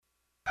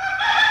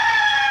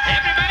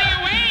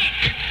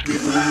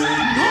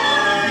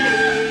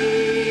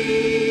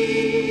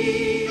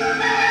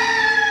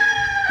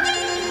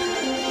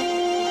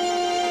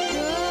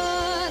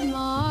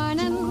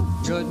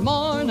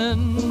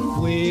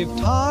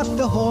talk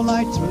the whole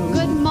night through.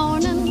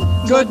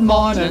 Good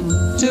morning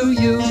To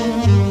you.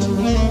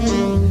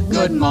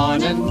 Good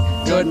morning.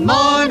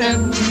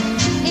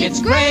 It's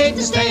great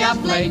to stay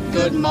up late.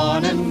 Good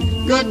morning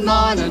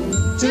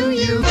to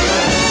you.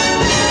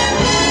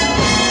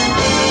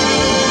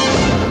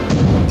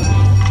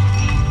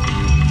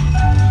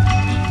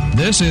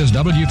 This is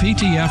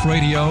WPTF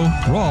Radio,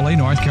 Raleigh,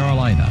 North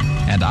Carolina,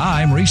 and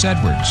I'm Reese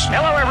Edwards.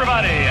 Hello,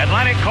 everybody.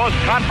 Atlantic Coast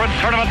Conference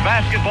Tournament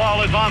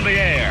basketball is on the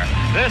air.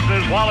 This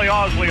is Wally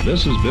Osley.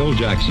 This is Bill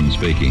Jackson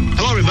speaking.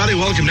 Hello, everybody.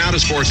 Welcome now to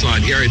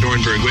Sportsline. Gary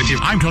Dornberg with you.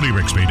 I'm Tony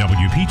Rixby,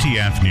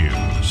 WPTF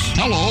News.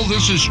 Hello,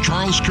 this is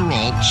Charles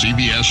Carroll,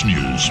 CBS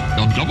News,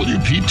 on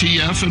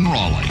WPTF in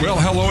Raleigh. Well,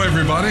 hello,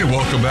 everybody.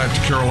 Welcome back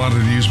to Carolina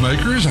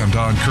Newsmakers. I'm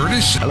Don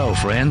Curtis. Hello,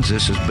 friends.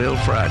 This is Bill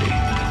Friday,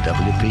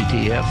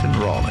 WPTF in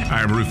Raleigh.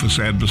 I'm Rufus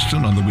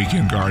Edmiston on The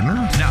Weekend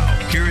Gardener. Now,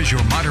 here is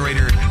your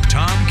moderator,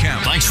 Tom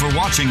Campbell. Thanks for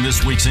watching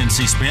this week's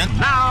NC Spin.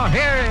 Now,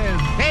 here is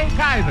Kay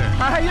Kaiser.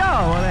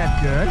 Well,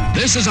 that's good.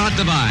 This is Art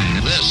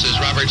Divine. This is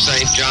Robert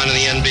St. John in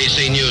the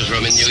NBC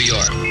Newsroom in New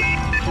York.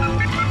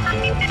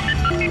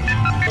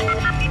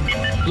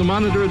 The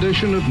Monitor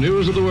edition of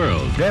News of the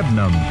World.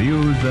 Debnam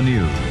views the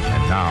news.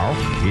 And now,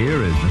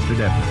 here is Mr.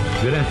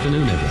 Debnam. Good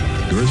afternoon, everyone.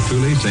 Yours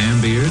truly, Sam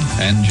Beard,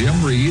 and Jim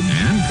Reed,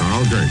 and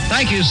Carl Gert.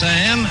 Thank you,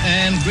 Sam,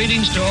 and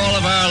greetings to all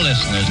of our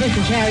listeners. This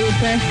is Harriet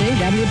Presley,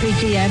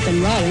 WPTF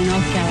in Raleigh,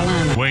 North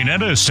Carolina. Wayne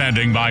Etta is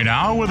standing by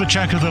now with a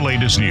check of the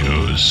latest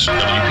news.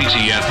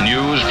 WPTF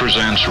News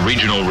presents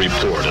Regional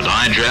Report, a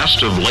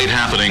digest of late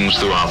happenings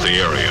throughout the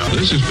area.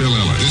 This is Bill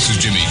Ellis. This is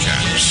Jimmy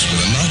Caps.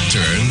 With a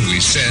nocturne we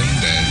send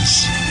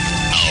as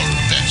our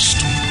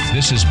best.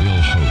 This is Bill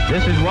Hope.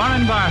 This is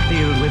Warren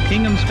Barfield with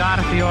Kingham Scott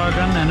at the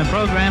organ and a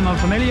program of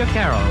familiar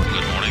carols.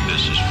 Good morning,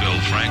 this is Phil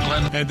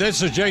Franklin. And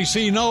this is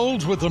J.C.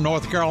 Knowles with the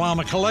North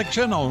Carolina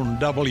Collection on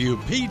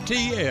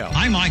WPTF.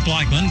 I'm Mike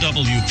Blackman,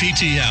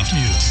 WPTF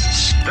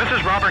News. This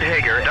is Robert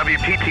Hager,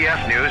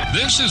 WPTF News.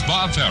 This is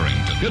Bob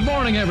Farrington. Good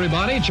morning,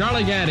 everybody.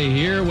 Charlie Gaddy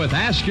here with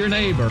Ask Your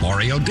Neighbor.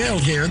 Mario Dell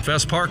here.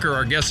 Fess Parker,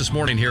 our guest this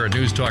morning here at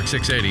News Talk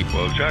 680.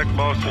 Well, Jack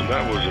Boston,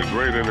 that was a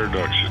great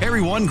introduction. Hey,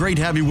 everyone, great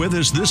to have you with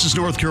us. This is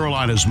North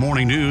Carolina's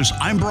Morning News.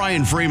 I'm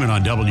Brian Freeman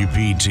on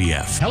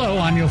WPTF. Hello,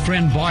 I'm your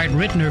friend Bart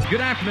Rittner.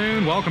 Good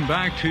afternoon. Welcome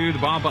back to the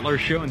Bob Butler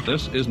Show. And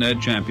this is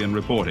Ned Champion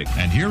reporting.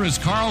 And here is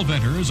Carl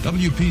Venters.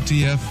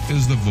 WPTF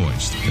is the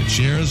voice that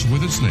shares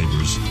with its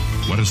neighbors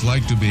what it's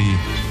like to be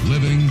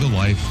living the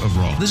life of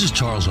Raleigh. This is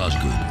Charles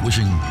Osgood,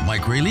 wishing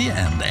Mike Raley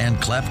and Ann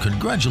Clapp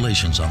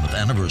congratulations on the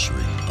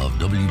anniversary of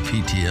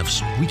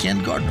WPTF's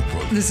Weekend Gardener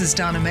program. This is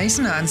Donna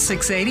Mason on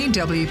 680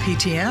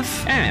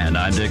 WPTF. And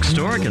I'm Dick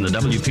Stork in the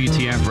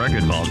WPTF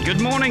Record Vault. Good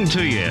morning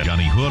to you.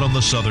 Johnny Hood on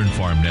the Southern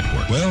Farm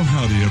Network. Well,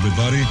 howdy,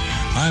 everybody.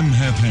 I'm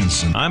Hap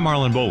Henson. I'm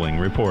Marlon Bowling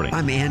reporting.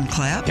 I'm Ann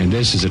Clapp. And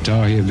this is a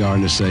Tar Heel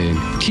Gardener saying,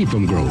 keep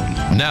them growing.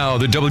 Now,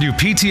 the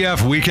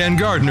WPTF Weekend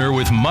Gardener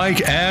with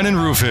Mike, Ann, and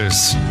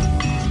Rufus.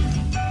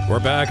 We're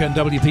back on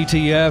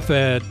WPTF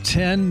at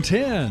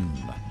 10:10.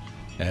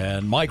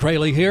 And Mike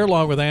Raley here,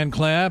 along with Ann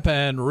Clapp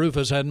and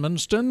Rufus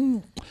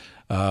Edmiston.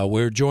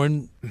 We're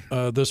joined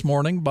this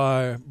morning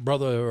by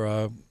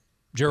Brother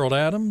Gerald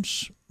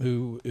Adams,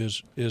 who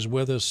is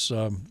with us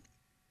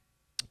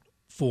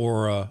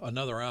for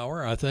another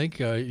hour, I think.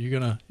 You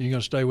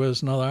gonna stay with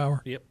us another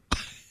hour? Yep.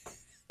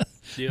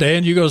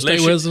 Dan, you gonna stay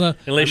with us?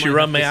 Unless you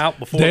run me out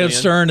before Dan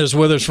Stern is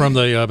with us from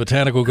the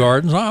Botanical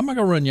Gardens. I'm not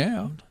gonna run you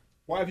out.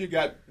 Why have you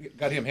got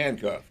him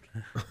handcuffed?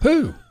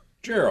 Who?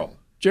 Gerald.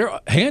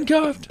 Gerald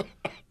handcuffed?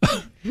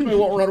 He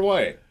won't run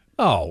away.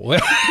 Oh, well,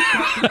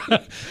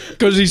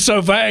 because he's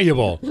so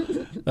valuable.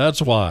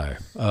 That's why.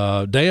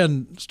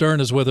 Dan Stern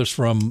is with us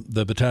from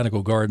the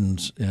Botanical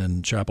Gardens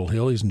in Chapel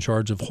Hill. He's in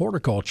charge of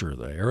horticulture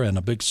there, and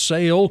a big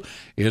sale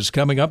is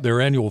coming up,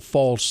 their annual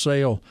fall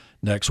sale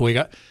next week.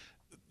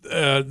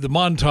 The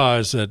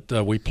montage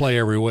that we play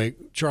every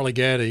week, Charlie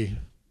Gaddy,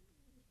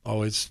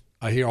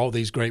 I hear all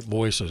these great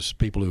voices,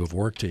 people who have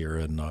worked here,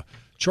 and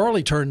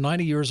Charlie turned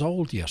 90 years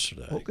old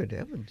yesterday. Oh, good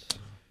heavens.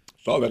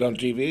 Saw that on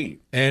TV.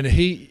 And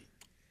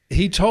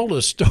he told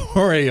a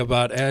story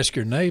about Ask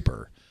Your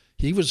Neighbor.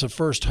 He was the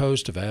first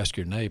host of Ask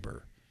Your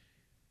Neighbor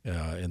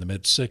in the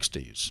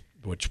mid-'60s,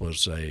 which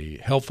was a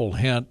helpful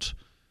hint,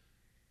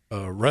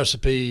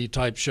 recipe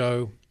type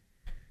show.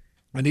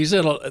 And he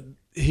said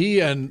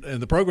he and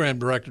the program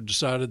director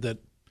decided that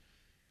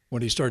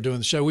when he started doing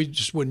the show, we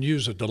just wouldn't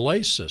use a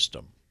delay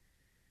system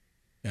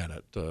in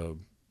it,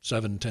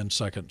 7-10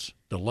 seconds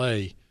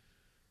delay,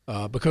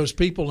 because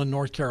people in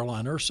North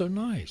Carolina are so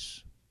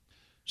nice.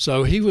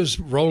 So he was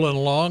rolling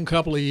along a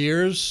couple of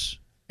years,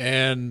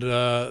 and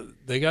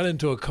they got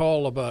into a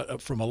call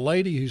from a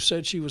lady who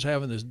said she was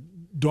having this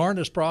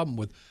darndest problem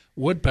with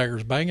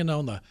woodpeckers banging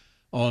on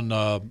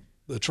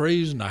the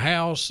trees and the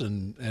house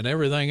and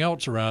everything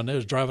else around there.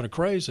 Is driving her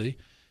crazy.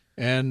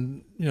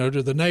 And,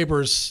 do the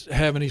neighbors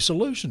have any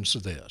solutions to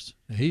this?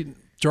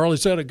 Charlie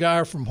said a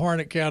guy from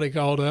Harnett County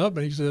called up,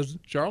 and he says,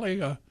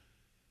 Charlie,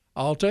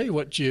 I'll tell you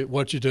what you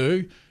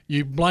do.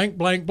 You blank,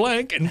 blank,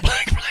 blank, and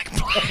blank, blank,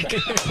 blank.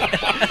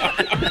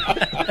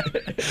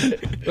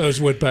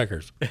 Those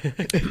woodpeckers.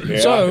 Yeah.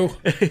 So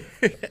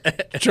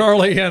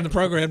Charlie and the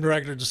program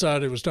director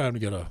decided it was time to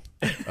get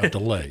a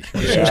delay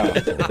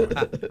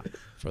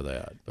for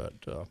that. But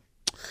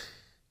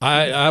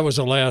I was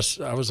the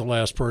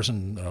last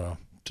person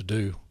to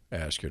do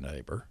Ask Your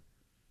Neighbor.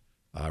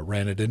 I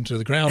ran it into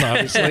the ground,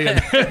 obviously. And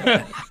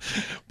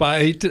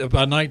by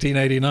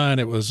 1989,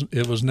 it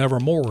was never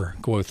more,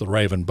 quoth the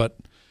Raven. But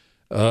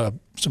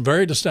some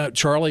very distinct.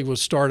 Charlie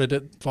started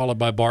it, followed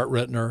by Bart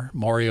Rittner,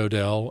 Mario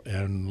Dell,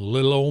 and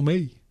little old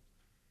me.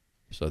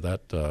 So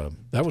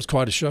that was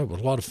quite a show. It was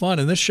a lot of fun,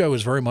 and this show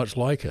is very much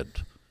like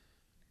it.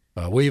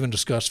 We even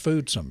discuss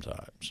food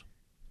sometimes,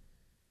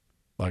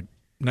 like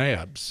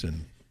nabs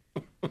and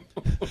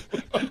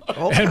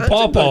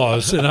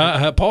pawpaws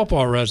and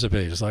pawpaw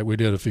recipes like we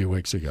did a few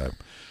weeks ago.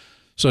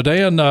 So,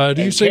 Dan,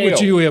 do you see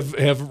what you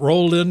have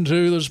rolled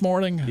into this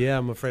morning? Yeah,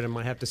 I'm afraid I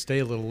might have to stay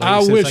a little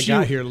late since I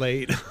got here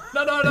late.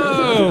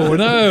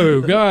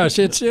 No, gosh,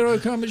 it's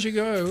come as you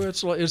go.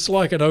 It's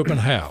like an open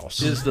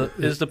house. Is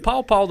the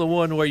pawpaw the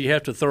one where you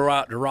have to throw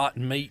out the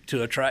rotten meat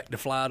to attract the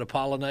fly to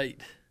pollinate?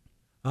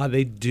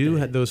 They do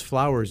have those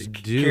flowers.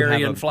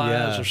 Carrion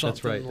flies or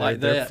something right. like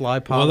they're that.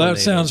 Fly pollinators. Well, that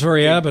sounds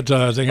very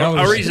appetizing.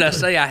 The reason I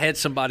say I had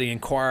somebody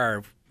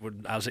inquire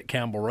when I was at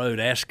Campbell Road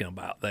asking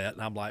about that,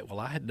 and I'm like, well,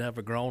 I had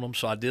never grown them,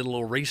 so I did a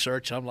little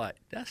research. I'm like,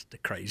 that's the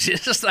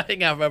craziest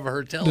thing I've ever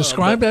heard tell.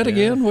 Describe that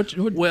again. What?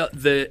 Well,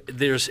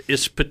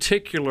 it's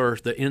particular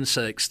the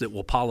insects that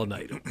will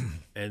pollinate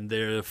them, and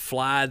the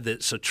fly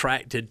that's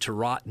attracted to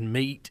rotten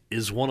meat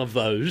is one of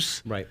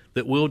those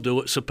that will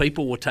do it. So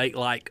people will take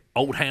like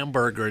old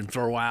hamburger and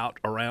throw out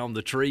around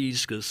the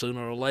trees because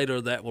sooner or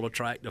later that will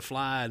attract the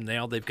fly, and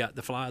now they've got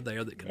the fly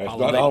there that can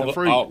pollinate the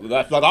fruit.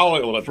 That's not all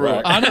it will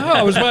attract. I know.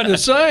 I was about to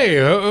say,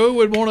 who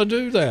would want to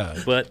do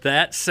that? But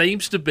that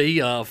seems to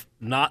be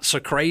not so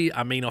crazy.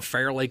 I mean, a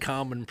fairly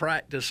common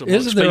practice.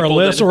 Isn't there a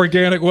less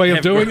organic way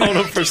of doing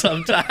it? For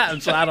some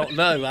time, so I don't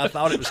know. I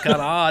thought it was kind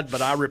of odd,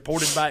 but I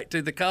reported back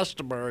to the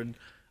customer, and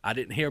I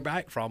didn't hear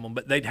back from them.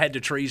 But they'd had the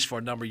trees for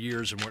a number of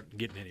years and weren't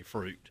getting any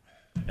fruit.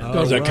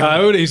 Because the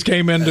coyotes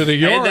came into the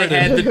yard. And they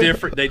had the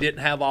different. They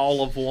didn't have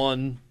all of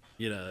one,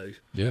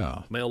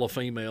 male or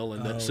female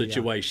in that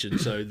situation.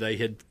 So they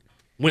had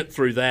went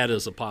through that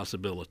as a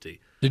possibility.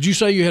 Did you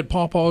say you had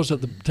pawpaws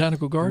at the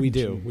Botanical Garden? We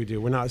do.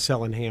 We're not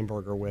selling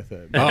hamburger with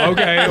it.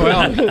 Okay,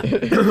 well.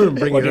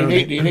 Do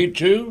you need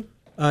two?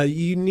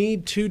 You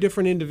need two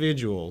different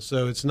individuals.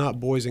 So it's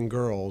not boys and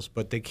girls,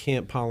 but they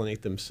can't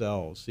pollinate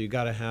themselves. So you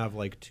got to have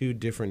like two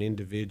different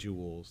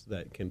individuals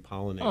that can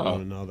pollinate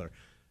one another.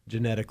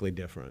 Genetically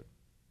different.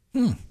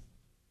 Well,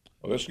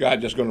 this guy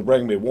just going to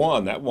bring me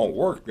one. That won't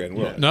work then,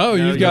 will it? No,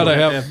 you've got to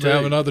have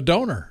another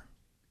donor.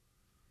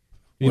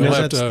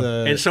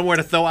 And somewhere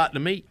to throw out the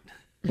meat.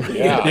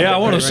 Yeah, I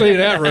want to see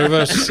that,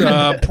 Rufus.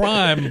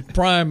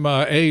 Prime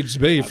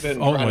aged beef I've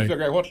been only. trying to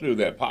figure out what to do with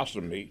that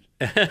possum meat.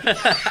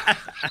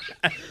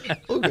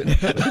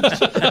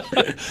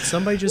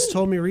 Somebody just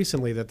told me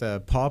recently that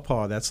the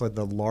pawpaw, that's like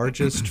the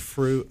largest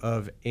fruit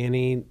of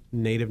any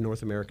native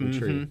North American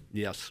tree.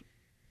 Yes.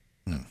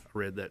 I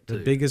read that too.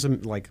 As big as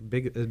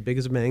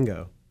a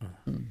mango.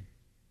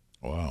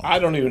 Wow. I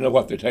don't even know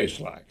what they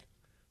taste like.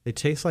 They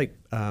taste like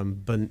kind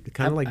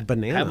of like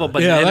banana. Have a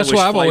banana that's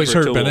why I've always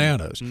heard them.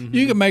 bananas. Mm-hmm.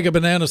 You can make a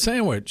banana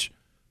sandwich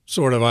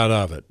sort of out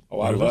of it. Oh,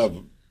 I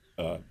love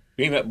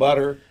peanut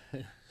butter,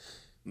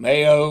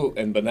 mayo,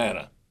 and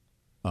banana.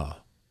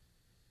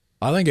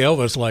 I think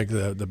Elvis liked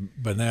the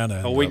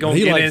banana. Are we going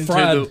to get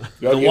into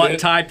the what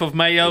type of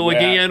mayo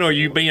again, or are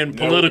you being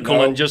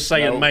political and just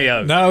saying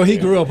mayo? No, he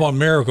grew up on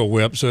Miracle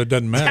Whip, so it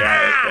doesn't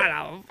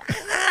matter.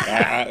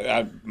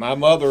 My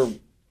mother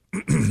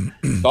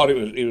thought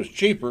it was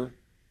cheaper,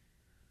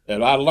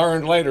 and I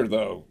learned later,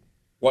 though,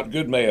 what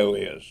good mayo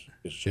is.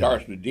 It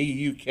starts with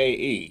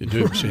D-U-K-E. The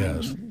Dukes,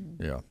 yes.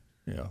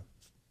 Yeah.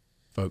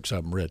 Folks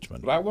up in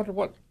Richmond. But I wonder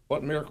what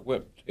Miracle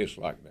Whip tastes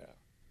like now.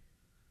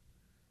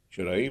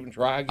 Should I even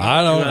try again?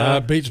 I don't know.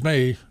 It beats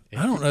me.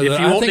 I don't know. If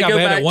you want to go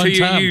back to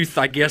your youth,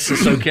 I guess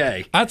it's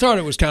okay. I thought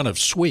it was kind of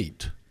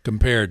sweet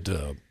compared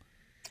to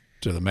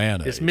the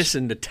mayonnaise. It's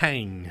missing the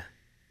tang.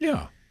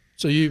 Yeah.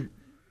 So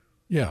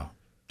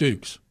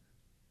Dukes.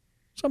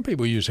 Some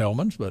people use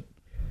Hellman's, but.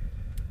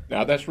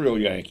 Now, that's real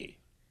Yankee.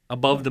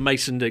 Above the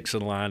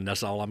Mason-Dixon line,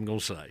 that's all I'm going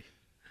to say.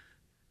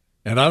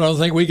 And I don't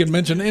think we can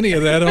mention any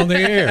of that on the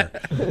air.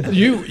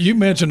 You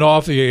mentioned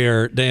off the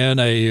air, Dan,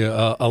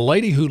 a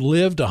lady who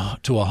lived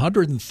to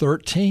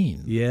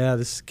 113. Yeah,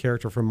 this is a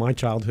character from my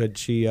childhood.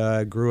 She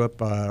grew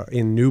up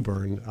in New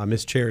Bern,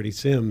 Miss Charity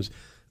Sims.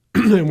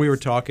 And we were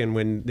talking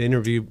when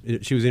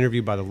she was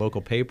interviewed by the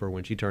local paper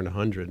when she turned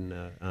 100,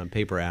 and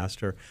paper asked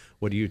her,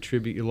 "What do you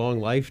attribute your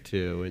long life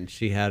to?" And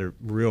she had a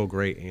real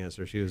great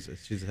answer. She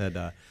said,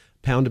 "A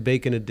pound of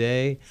bacon a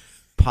day,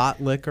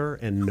 pot liquor,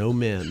 and no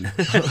men."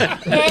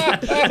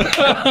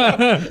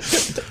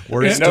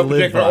 Words no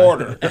particular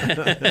order.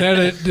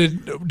 Now,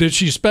 did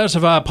she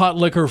specify pot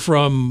liquor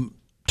from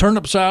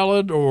turnip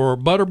salad or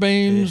butter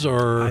beans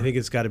or? I think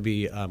it's got to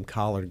be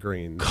collard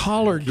greens.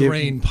 Collard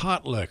green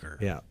pot liquor.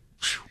 Yeah.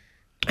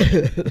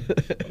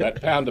 That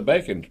pound of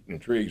bacon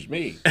intrigues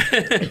me.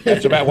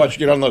 That's about what you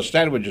get on those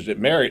sandwiches at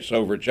Marriott's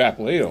over at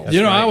Chapel Hill.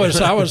 You know, I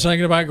was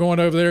thinking about going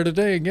over there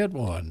today and get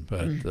one,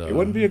 but it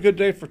wouldn't be a good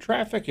day for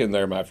traffic in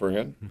there, my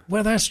friend.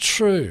 Well, that's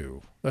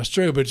true. That's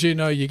true, but you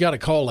know, you got to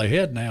call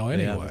ahead now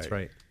anyway. Yeah, that's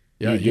right.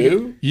 Yeah, you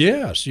do?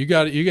 Yes, you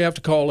have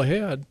to call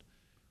ahead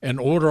and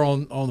order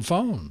on the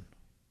phone.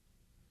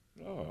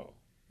 Oh.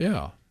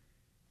 Yeah.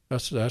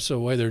 That's the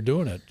way they're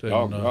doing it.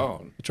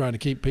 And, trying to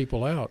keep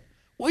people out.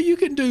 Well, you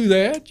can do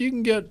that. You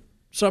can get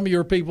some of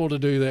your people to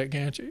do that,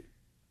 can't you?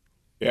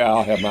 Yeah,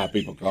 I'll have my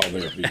people call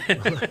their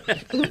people.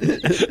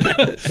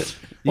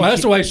 Well,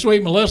 that's the way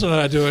Sweet Melissa and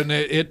I do it, and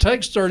it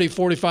takes 30,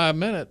 45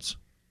 minutes.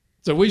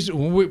 So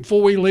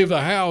before we leave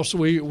the house,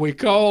 we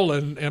call,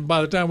 and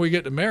by the time we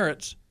get to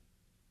Merritt's,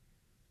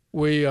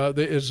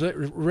 it's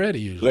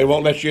ready usually. They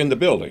won't let you in the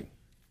building.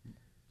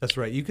 That's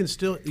right. You can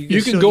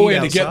go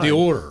in and get the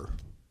order.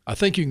 I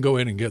think you can go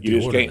in and get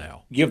the order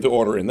now. Give the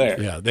order in there.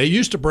 Yeah, they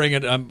used to bring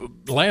it.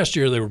 Last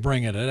year they were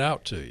bringing it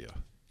out to you.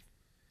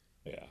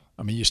 Yeah.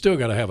 I mean, you still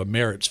got to have a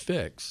Merritt's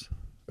fix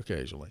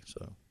occasionally.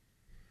 So,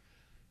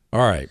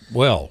 all right.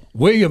 Well,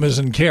 William is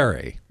in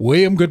Cary.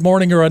 William, good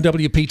morning. You're on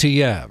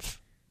WPTF.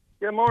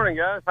 Good morning,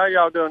 guys. How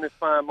y'all doing this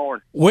fine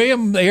morning?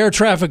 William, the air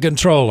traffic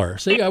controller.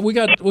 See, we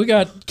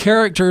got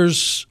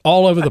characters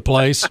all over the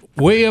place.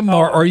 William,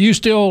 are you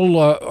still?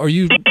 Are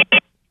you?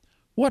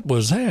 What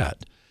was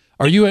that?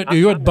 Are you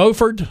at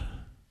Beaufort?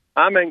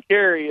 I'm in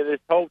Cary this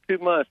whole 2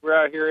 months. We're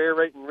out here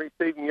aerating and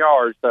receiving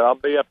yards, so I'll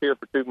be up here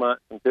for 2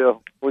 months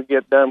until we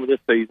get done with this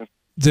season.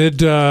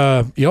 Did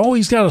you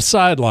always got a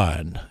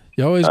sideline?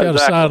 You always got a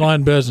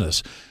sideline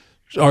business.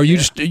 Are you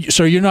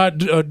so you're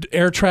not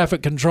air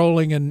traffic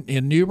controlling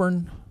in New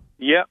Bern?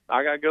 Yep,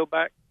 I got to go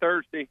back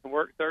Thursday and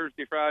work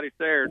Thursday, Friday,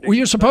 Saturday. Well,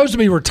 you're supposed to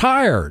be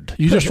retired.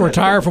 You just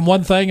retire from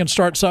one thing and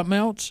start something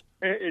else?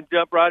 And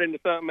jump right into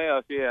something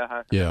else,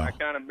 yeah. I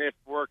kind of missed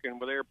working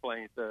with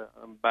airplanes, so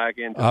I'm back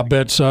into it. I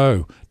bet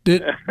so.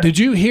 Did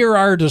you hear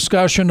our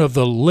discussion of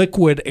the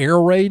liquid air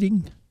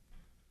rating?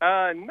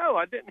 No,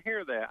 I didn't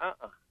hear that.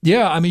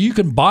 Yeah, I mean, you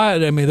can buy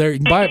it. I mean, you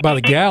can buy it by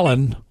the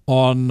gallon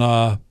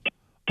online,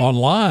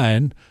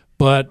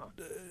 but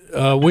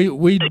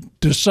we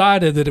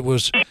decided that it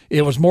was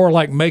more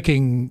like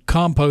making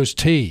compost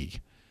tea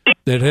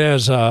that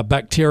has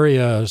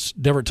bacteria,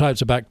 different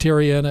types of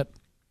bacteria in it.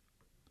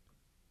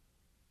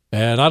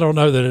 And I don't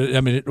know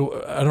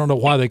that I don't know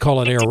why they call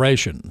it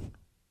aeration,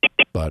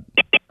 but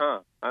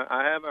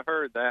I haven't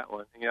heard that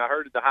one. You know, I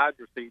heard of the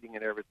hydro seeding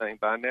and everything,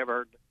 but I never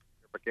heard the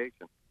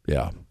purification.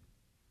 Yeah.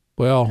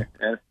 Well,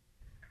 and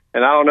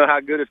I don't know how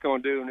good it's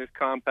going to do in this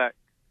compact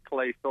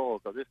clay soil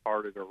because it's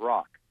hard as a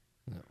rock.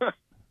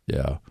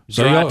 Yeah.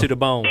 Dry to the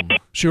bone.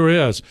 Sure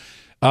is.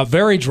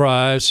 Very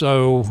dry.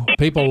 So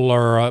people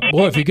are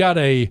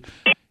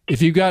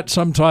if you got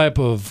some type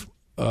of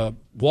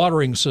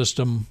watering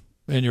system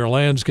in your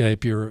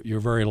landscape, you're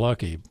very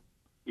lucky.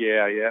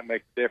 Yeah, it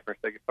makes a difference.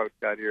 They get folks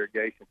got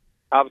irrigation.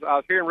 I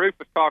was hearing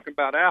Rufus talking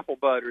about apple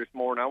butter this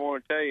morning. I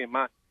want to tell you,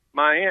 my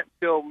aunt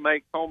still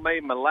makes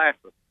homemade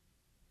molasses.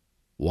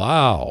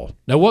 Wow.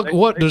 Now,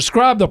 what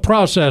describe the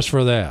process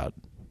for that?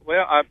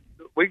 Well,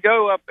 we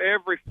go up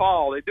every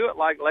fall. They do it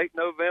like late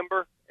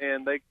November,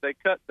 and they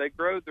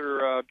grow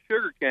their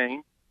sugar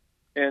cane,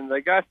 and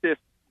they got this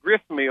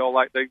grist mill,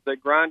 like they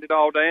grind it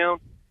all down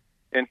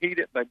and heat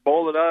it. They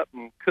boil it up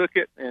and cook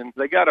it, and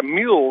they got a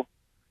mule,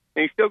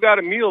 and he still got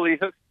a mule. He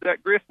hooks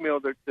that grist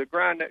mill to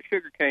grind that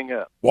sugar cane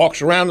up.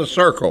 Walks around the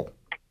circle.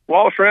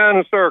 Walks around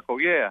in a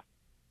circle, yeah.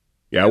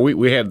 Yeah,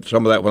 we had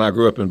some of that when I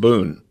grew up in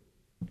Boone.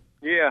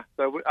 Yeah,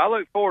 so I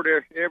look forward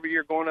to every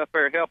year going up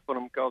there helping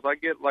them because I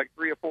get like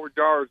 3 or 4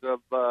 jars of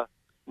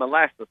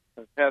molasses.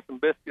 It has some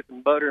biscuits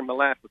and butter and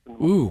molasses in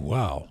them. Ooh,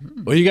 wow.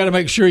 Well, you got to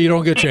make sure you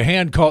don't get your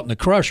hand caught in the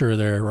crusher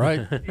there,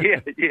 right?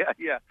 Yeah.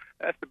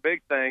 That's the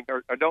big thing.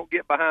 Or don't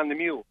get behind the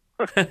mule.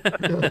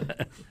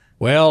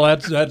 Well,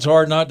 that's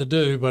hard not to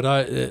do, but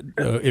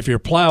if you're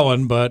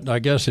plowing, but I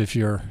guess if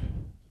you're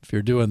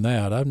doing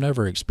that, I've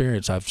never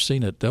experienced. I've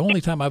seen it. The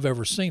only time I've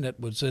ever seen it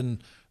was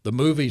in the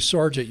movie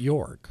Sergeant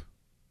York.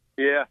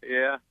 Yeah.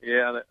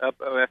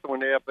 That's when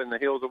they're up in the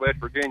hills of West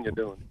Virginia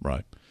doing it.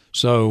 Right.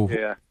 So,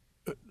 yeah.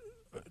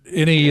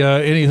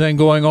 Anything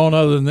going on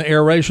other than the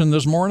aeration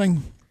this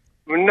morning?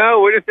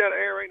 No, we just had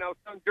aerating. I was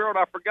telling Gerald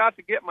I forgot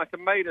to get my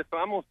tomatoes, so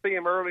I'm going to see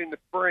him early in the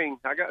spring.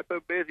 I got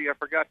so busy I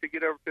forgot to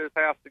get over to his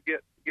house to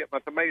get my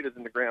tomatoes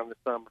in the ground this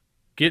summer.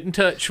 Get in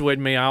touch with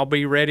me. I'll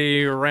be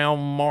ready around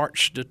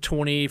March the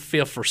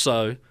 25th or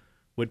so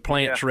with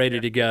plants ready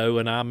to go,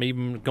 and I'm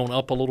even going to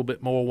up a little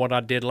bit more what I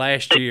did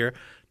last year.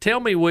 Tell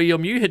me,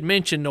 William, you had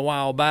mentioned a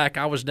while back,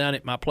 I was down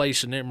at my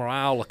place in Emerald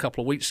Isle a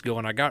couple of weeks ago,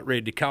 and I got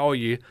ready to call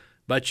you,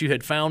 but you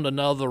had found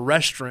another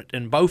restaurant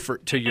in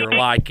Beaufort to your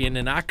liking,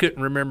 and I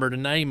couldn't remember the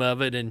name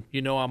of it, and,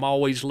 you know, I'm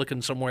always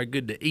looking somewhere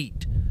good to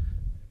eat.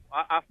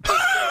 I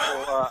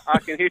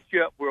can hit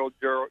you up, Gerald.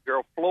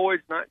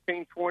 Floyd's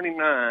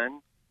 1929,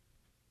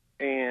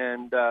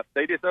 and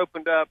they just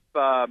opened up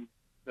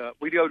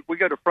we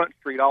go to Front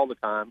Street all the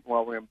time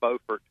while we're in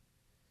Beaufort,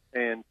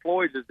 and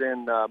Floyd's is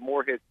in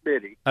Morehead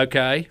City.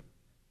 Okay.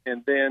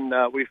 And then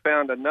we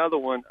found another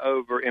one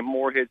over in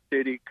Morehead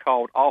City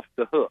called Off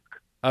the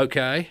Hook.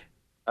 Okay.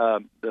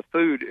 The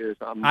food is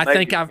amazing.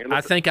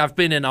 I think I've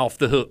been in Off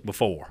the Hook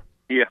before.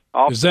 Yeah.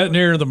 Is that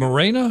near the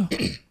marina?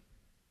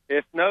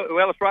 It's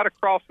right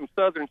across from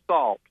Southern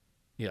Salt.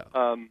 Yeah.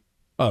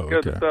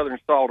 Go to Southern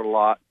Salt a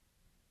lot.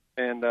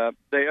 And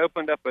they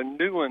opened up a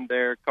new one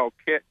there called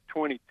Catch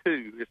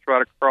 22. It's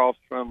right across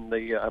from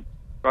the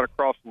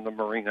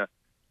marina.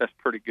 That's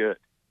pretty good.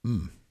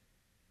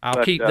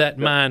 I'll keep that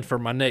in mind for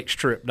my next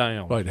trip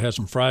down. Wait, it has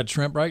some fried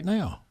shrimp right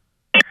now.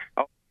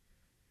 We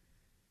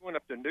went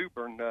up to New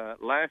Bern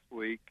last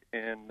week,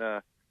 and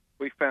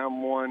we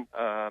found one.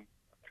 I'm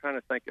trying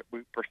to think.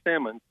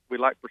 Persimmons. We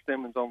like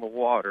persimmons on the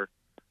water,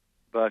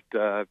 but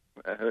there's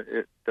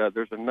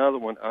another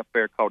one up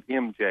there called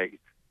MJ's.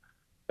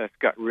 That's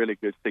got really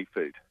good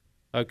seafood.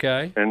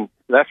 Okay. And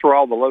that's where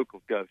all the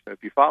locals go. So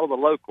if you follow the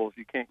locals,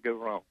 you can't go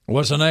wrong.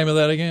 What's the name of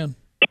that again?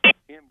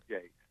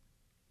 MJ's.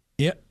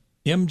 Yeah,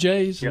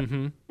 MJ's?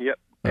 Yep. Yep.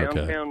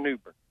 Downtown New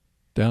Bern.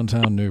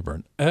 Downtown New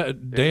Bern.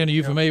 Dan, are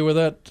you familiar with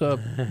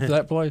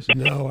that place?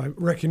 No, I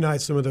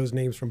recognize some of those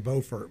names from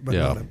Beaufort, but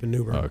not up in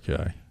New Bern.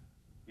 Okay.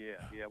 Yeah.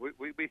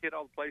 We hit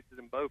all the places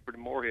in Beaufort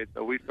and Morehead,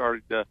 so we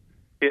started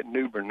hitting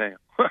New Bern now.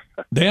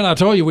 Dan, I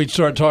told you we'd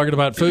start talking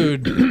about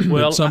food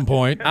at some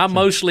point. I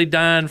mostly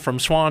dine from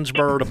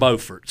Swansboro to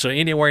Beaufort, so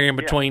anywhere in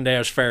between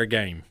there's fair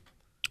game.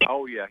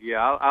 Oh, yeah.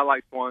 I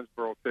like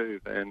Swansboro, too,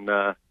 and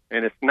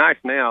it's nice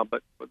now,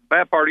 but the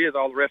bad part is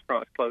all the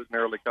restaurants closing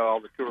early because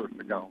all the tourists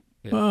are gone.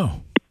 Yeah.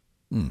 Oh.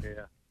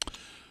 Yeah.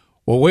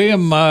 Well,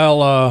 William,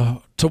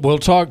 we'll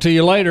talk to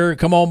you later.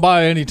 Come on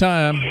by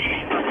anytime.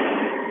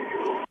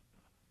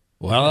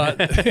 Well, I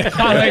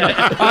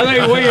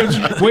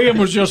think William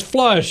was just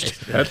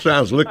flushed. That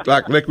sounds like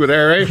liquid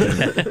aeration.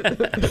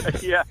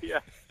 Yeah.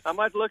 I'm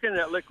not looking at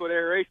that liquid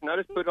aeration. I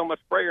just put it on my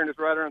sprayer and just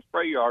right around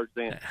spray yards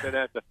then. Instead of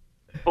have to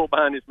pull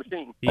behind his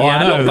machine. Yeah,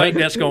 I don't think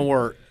that's going to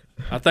work.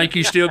 I think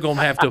you're still going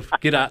to have to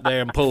get out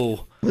there and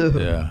pull.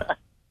 Yeah.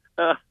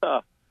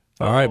 All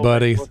right,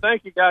 buddy. Well,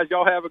 thank you, guys.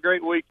 Y'all have a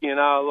great weekend.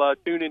 I'll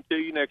tune in to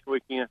you next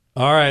weekend.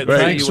 All right.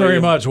 Thanks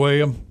very much,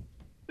 William.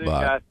 See you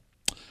guys.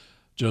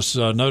 Just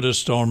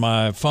noticed on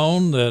my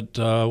phone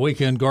that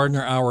Weekend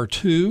Gardener Hour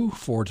 2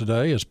 for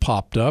today has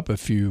popped up.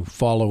 If you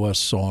follow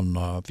us on,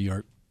 if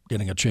you're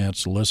getting a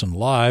chance to listen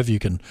live, you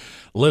can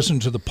listen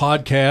to the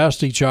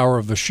podcast. Each hour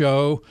of the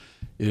show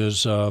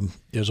is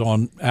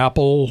on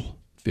Apple,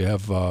 if you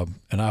have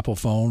an Apple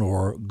phone,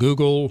 or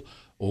Google,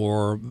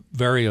 or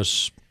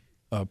various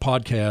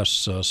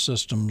podcast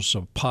systems.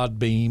 So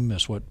Podbeam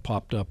is what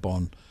popped up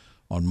on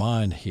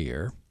mine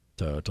here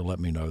to let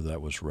me know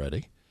that was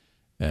ready.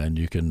 And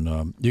you can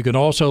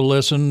also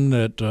listen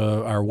at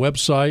our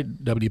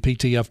website,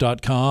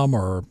 WPTF.com,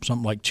 or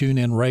something like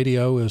TuneIn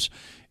Radio is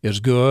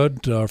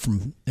good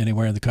from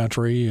anywhere in the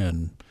country,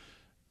 and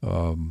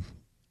or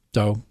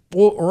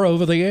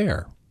over the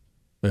air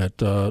at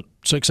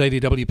 680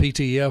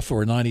 WPTF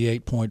or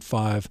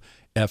 98.5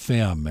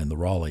 FM in the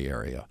Raleigh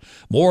area.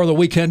 More of the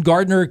Weekend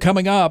Gardener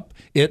coming up.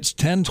 It's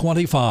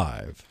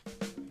 10:25.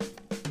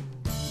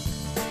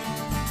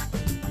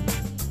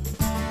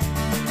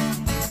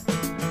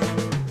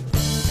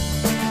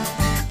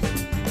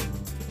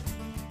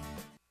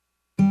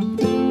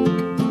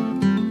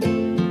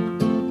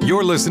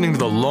 You're listening to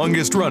the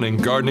longest-running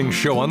gardening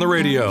show on the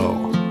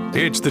radio.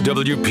 It's the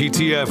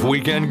WPTF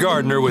Weekend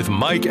Gardener with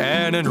Mike,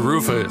 Ann, and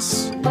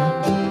Rufus.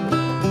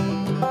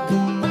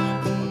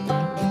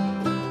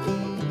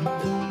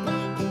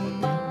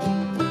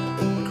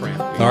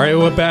 All right,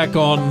 we're back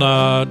on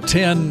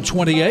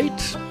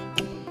 1028.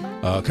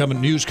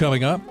 News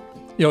coming up.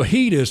 You know,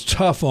 heat is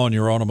tough on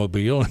your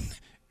automobile.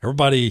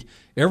 Everybody,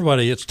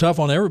 it's tough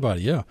on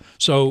everybody, yeah.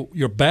 So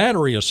your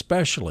battery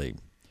especially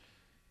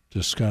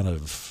just kind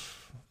of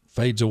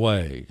fades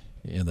away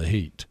in the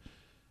heat.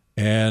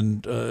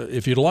 And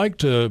if you'd like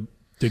to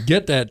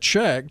get that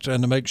checked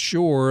and to make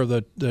sure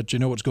that you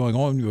know what's going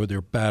on with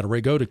your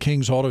battery, go to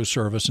King's Auto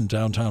Service in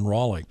downtown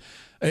Raleigh.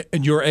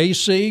 And your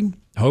AC,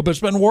 hope it's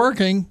been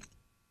working.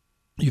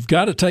 You've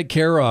got to take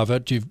care of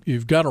it.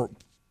 You've got to,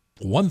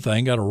 one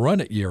thing, got to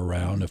run it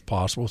year-round if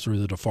possible through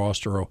the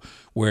defroster or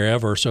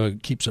wherever so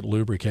it keeps it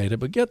lubricated.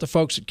 But get the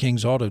folks at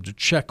King's Auto to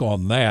check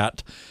on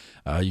that.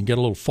 You can get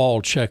a little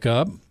fall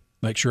checkup.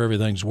 Make sure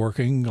everything's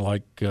working,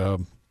 like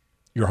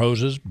your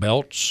hoses,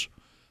 belts,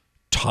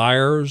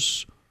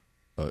 tires,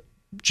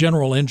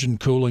 general engine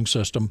cooling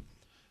system.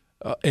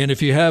 And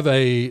if you have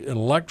an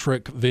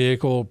electric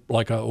vehicle,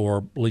 or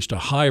at least a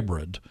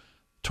hybrid,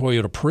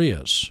 Toyota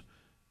Prius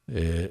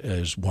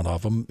is one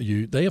of them.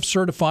 They have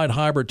certified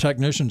hybrid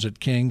technicians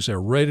at King's.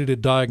 They're ready to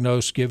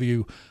diagnose, give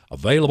you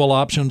available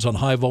options on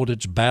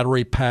high-voltage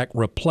battery pack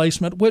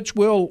replacement, which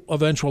will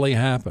eventually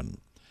happen.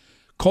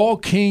 Call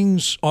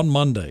King's on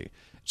Monday.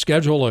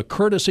 Schedule a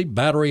courtesy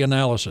battery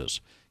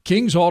analysis.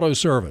 King's Auto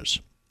Service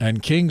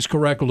and King's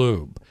Correct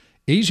Lube.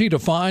 Easy to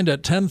find at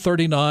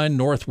 1039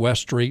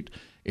 Northwest Street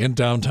in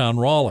downtown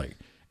Raleigh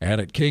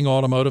and at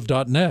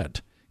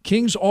kingautomotive.net.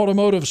 King's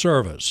Automotive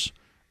Service,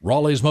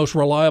 Raleigh's most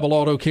reliable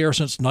auto care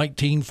since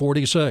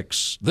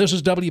 1946. This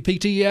is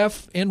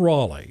WPTF in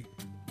Raleigh.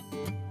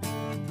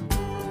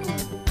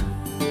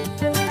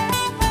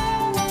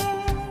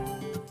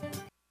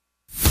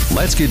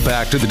 Let's get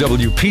back to the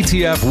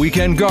WPTF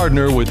Weekend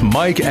Gardener with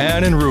Mike,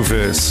 Ann, and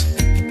Rufus.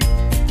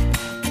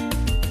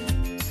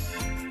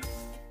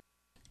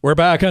 We're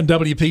back on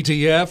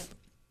WPTF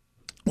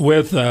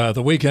with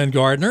the Weekend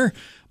Gardener.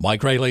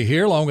 Mike Rayleigh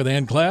here, along with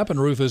Ann Clapp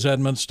and Rufus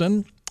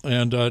Edmonston,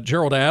 and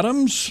Gerald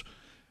Adams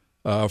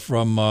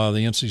from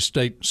the NC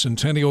State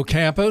Centennial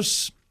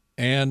Campus,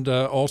 and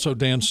also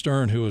Dan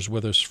Stern, who is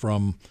with us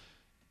from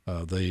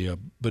the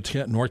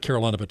North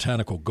Carolina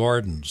Botanical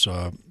Gardens.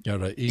 Got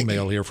an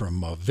email here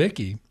from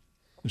Vicki,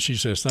 and she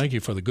says, "Thank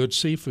you for the good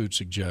seafood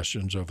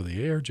suggestions over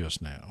the air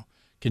just now.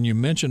 Can you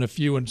mention a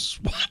few in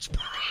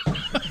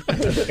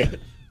Swansboro?"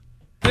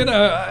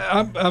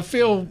 I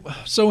feel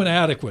so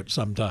inadequate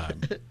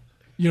sometimes.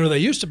 They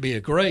used to be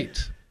a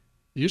great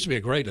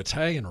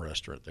Italian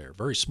restaurant there,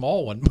 very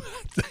small one.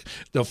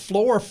 The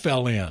floor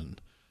fell in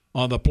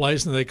on the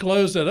place, and they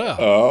closed it up.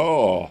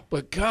 Oh,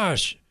 but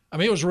gosh,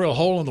 it was a real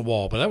hole in the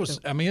wall. But it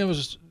was an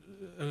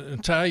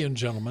Italian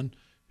gentleman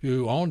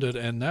who owned it,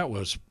 and that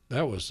was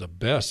the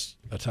best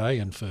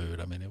Italian food.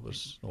 It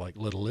was like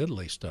Little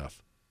Italy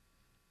stuff,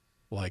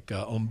 like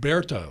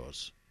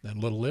Umberto's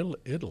and Little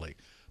Italy.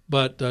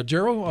 But,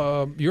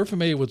 Gerald, you're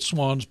familiar with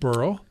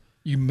Swansboro.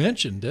 You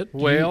mentioned it.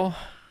 Well,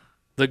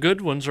 the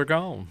good ones are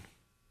gone.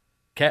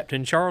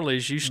 Captain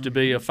Charlie's used to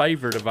be a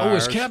favorite of ours. Oh,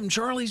 is Captain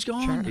Charlie's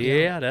gone?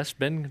 Yeah, that's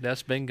been gone.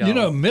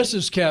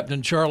 Mrs.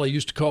 Captain Charlie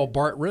used to call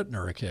Bart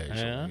Rittner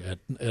occasionally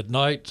at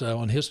night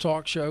on his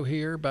talk show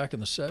here back in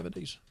the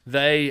 70s.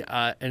 They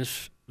and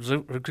it was a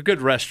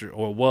good restaurant,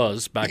 or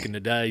was back in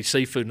the day,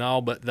 seafood and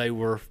all, but they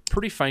were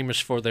pretty famous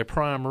for their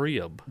prime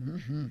rib.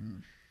 Mm-hmm.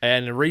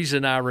 And the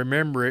reason I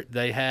remember it,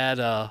 they had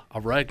a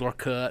regular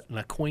cut and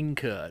a queen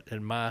cut.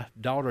 And my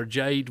daughter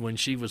Jade, when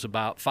she was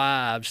about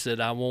 5, said,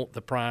 "I want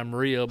the prime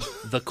rib,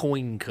 the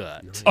queen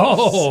cut."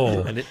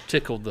 Oh! And it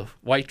tickled the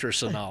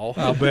waitress and all.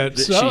 I bet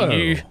that so. She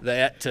knew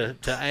that to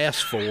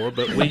ask for,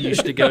 but we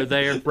used to go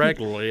there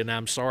regularly, and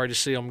I'm sorry to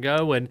see them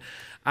go. And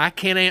I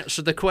can't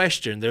answer the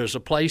question. There's a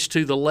place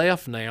to the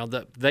left now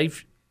that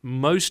they've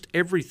most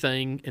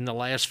everything in the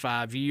last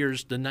 5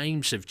 years, the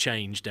names have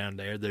changed down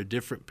there. There are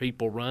different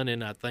people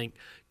running. I think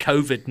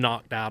COVID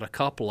knocked out a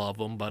couple of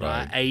them, but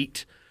right. I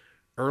ate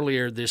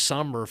earlier this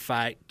summer, in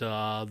fact,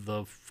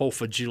 the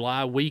 4th of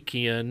July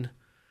weekend,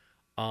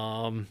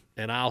 and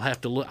I'll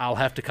have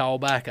to call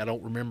back. I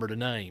don't remember the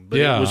name, but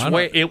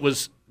it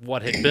was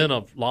what had been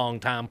a long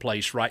time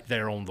place right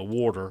there on the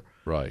water.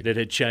 Right. That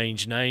had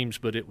changed names,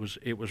 but it was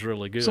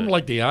really good. Something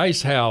like the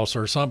Ice House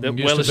or something.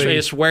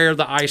 It's where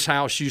the Ice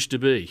House used to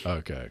be.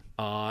 Okay.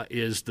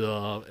 There's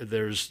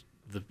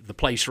the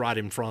place right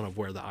in front of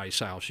where the Ice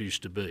House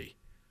used to be,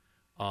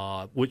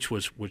 which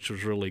was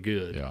really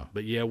good. Yeah.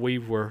 But yeah, we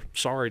were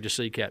sorry to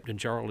see Captain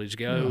Charlie's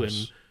go,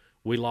 and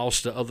we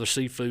lost the other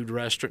seafood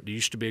restaurant. There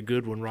used to be a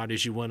good one right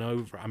as you went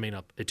over.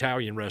 An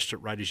Italian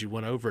restaurant right as you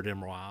went over at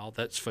Emerald Isle.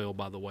 That's fell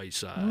by the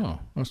wayside. Oh,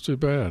 that's too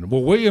bad.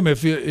 Well, William,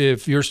 if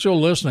you're still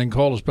listening,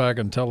 call us back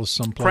and tell us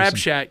someplace. Crab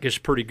Shack is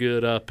pretty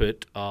good up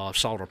at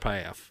Salter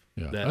Path.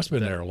 Yeah, that's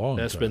been there a long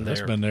time.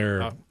 That's been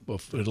there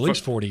at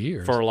least 40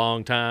 years. For a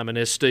long time, and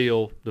it's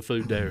still, the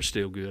food there is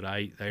still good. I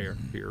ate there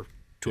here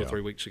 2 or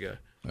 3 weeks ago.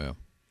 Yeah.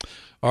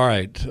 All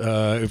right.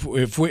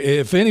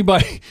 If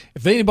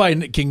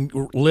anybody can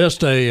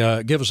list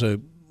give us a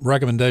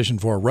recommendation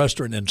for a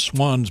restaurant in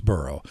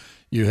Swansboro,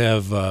 you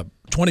have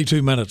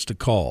 22 minutes to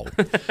call.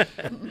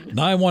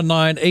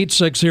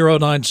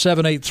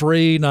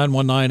 919-860-9783,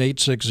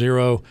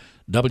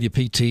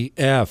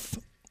 919-860-WPTF.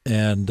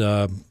 And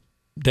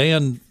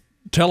Dan,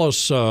 tell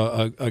us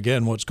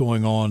again what's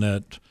going on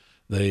at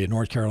the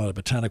North Carolina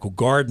Botanical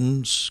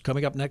Gardens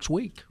coming up next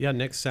week. Yeah,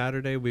 next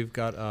Saturday we've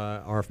got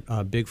our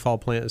big fall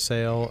plant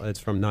sale. It's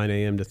from 9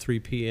 a.m. to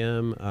 3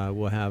 p.m.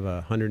 We'll have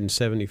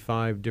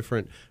 175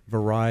 different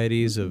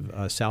varieties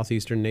of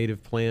southeastern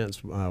native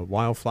plants,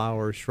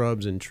 wildflowers,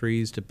 shrubs, and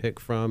trees to pick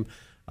from.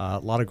 A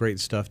lot of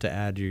great stuff to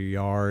add to your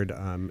yard.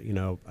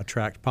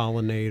 Attract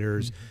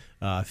pollinators,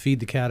 feed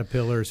the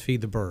caterpillars,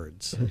 feed the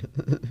birds.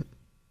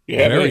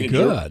 Very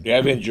good. You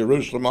have any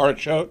Jerusalem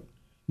artichoke?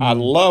 I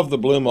love the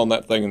bloom on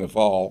that thing in the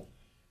fall.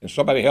 And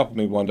somebody helped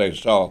me one day,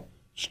 saw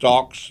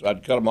stalks.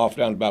 I'd cut them off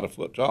down about a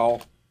foot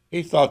tall.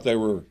 He thought they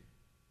were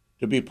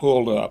to be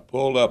pulled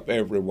up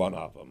every one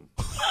of them.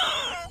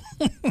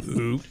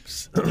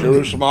 Oops.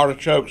 Jerusalem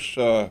artichokes,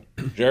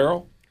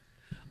 Gerald?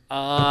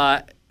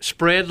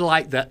 Spread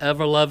like the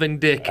ever-loving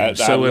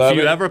Dickens. So if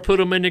you ever put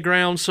them in the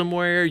ground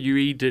somewhere, you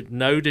either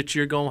know that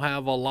you're going to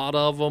have a lot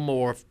of them,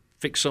 or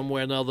fix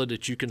somewhere or another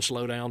that you can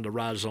slow down the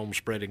rhizome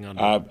spreading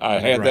under. I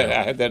had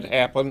that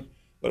happen,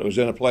 but it was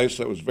in a place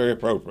that was very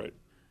appropriate.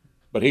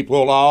 But he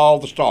pulled all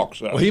the stalks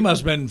up. Well, he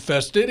must have been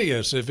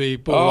fastidious if he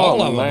pulled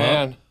all of them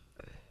up.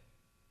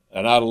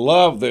 And I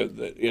love that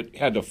it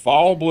had the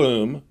fall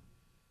bloom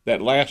that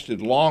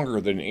lasted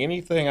longer than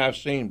anything I've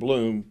seen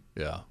bloom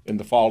in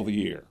the fall of the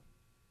year.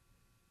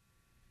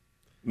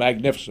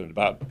 magnificent,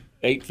 about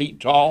 8 feet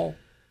tall.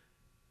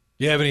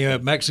 Do you have any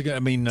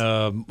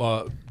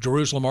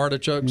Jerusalem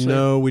artichokes?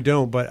 No, we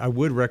don't. But I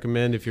would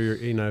recommend if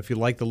you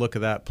like the look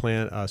of that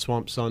plant,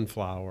 swamp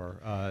sunflower.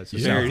 It's a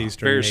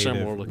southeastern very native,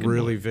 similar looking,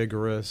 really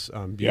vigorous,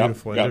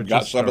 beautiful. Yep,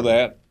 got some of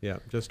that. Yeah,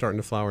 just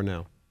starting to flower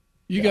now.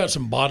 You got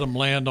some bottom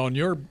land on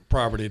your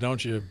property,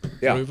 don't you,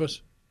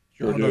 Rufus?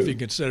 Sure I don't know if you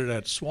consider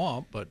that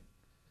swamp, but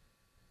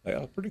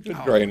pretty good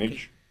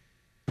drainage.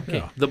 Okay.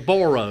 Yeah. The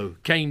Boro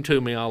came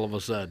to me all of a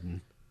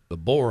sudden. The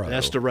Boro.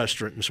 That's the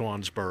restaurant in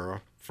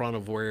Swansboro, front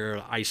of where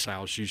the Ice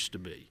House used to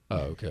be. Oh,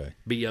 okay.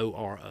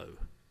 Boro.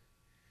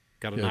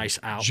 Got a nice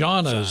outlet.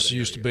 Jana's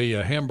used to be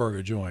a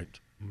hamburger joint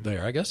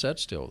there. I guess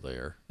that's still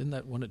there. Isn't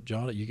that one at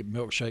Jana? You get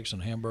milkshakes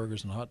and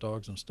hamburgers and hot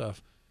dogs and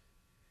stuff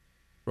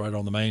right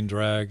on the main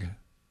drag.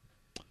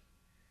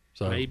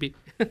 So maybe.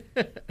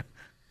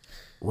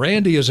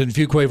 Randy is in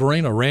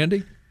Fuquay-Varina.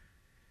 Randy?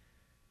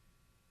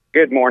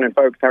 Good morning,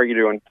 folks. How are you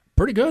doing?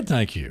 Pretty good,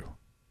 thank you.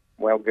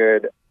 Well,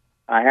 good.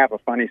 I have a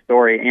funny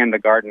story and a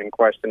gardening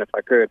question, if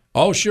I could.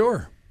 Oh,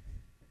 sure.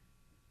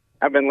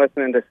 I've been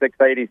listening to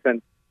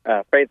 680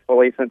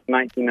 faithfully since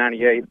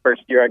 1998,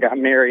 first year I got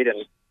married,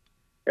 and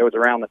it was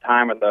around the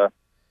time of the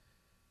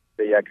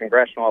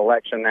congressional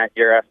election that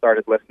year I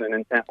started listening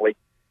intently.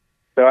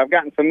 So I've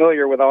gotten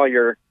familiar with all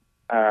your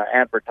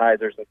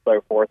advertisers and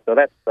so forth. So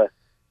that's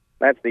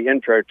the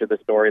intro to the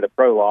story, the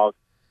prologue.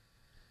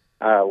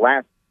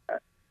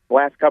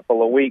 Last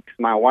couple of weeks,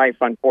 my wife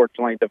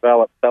unfortunately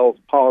developed Bell's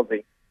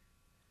palsy.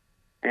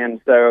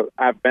 And so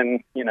I've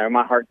been,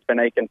 my heart's been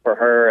aching for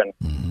her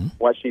and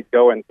what she's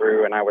going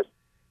through. And I was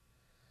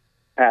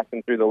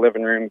passing through the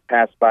living room,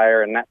 passed by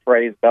her, and that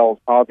phrase, Bell's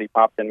palsy,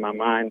 popped in my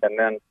mind. And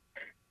then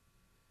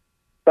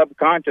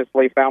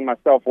subconsciously found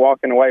myself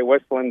walking away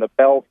whistling the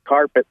Bell's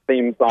Carpet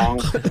theme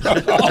song.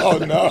 Oh,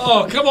 no.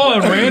 Oh, come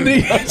on,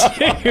 Randy.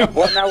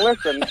 Well, now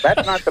listen,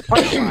 that's not the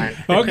punchline.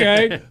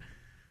 Okay.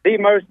 The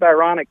most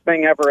ironic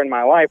thing ever in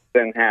my life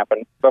then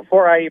happened.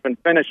 Before I even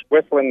finished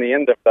whistling the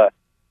end of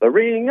the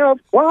ring of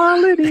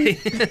quality,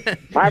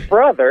 my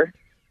brother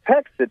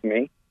texted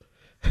me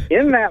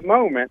in that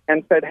moment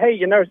and said, hey,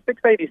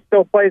 680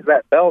 still plays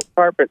that Bell's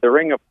Carpet, the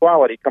Ring of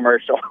Quality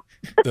commercial.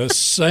 The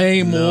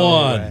same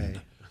one.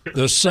 Way.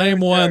 The same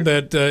one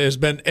that has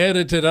been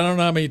edited. I don't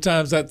know how many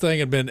times that thing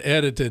had been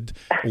edited.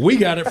 We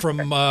got it from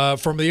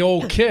the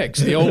old Kicks,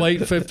 the old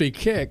 850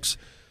 Kicks,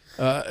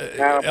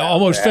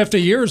 almost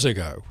 50 years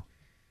ago.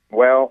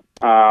 Well,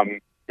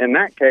 in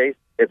that case,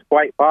 it's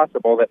quite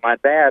possible that my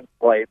dad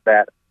played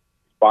that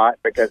spot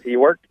because he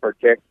worked for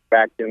Kicks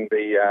back in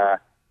the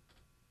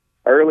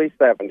early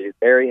 70s,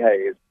 Barry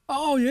Hayes.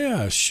 Oh,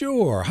 yeah,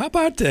 sure. How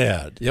about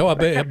that?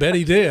 I bet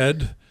he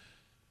did.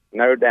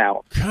 No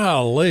doubt.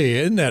 Golly,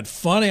 isn't that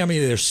funny? I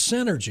mean, there's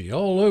synergy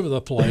all over the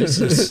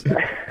place.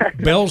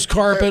 Bell's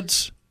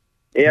Carpets.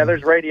 Yeah,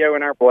 there's radio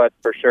in our blood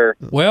for sure.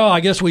 Well, I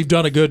guess we've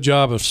done a good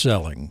job of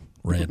selling,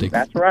 Randy.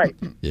 That's right.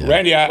 Yeah.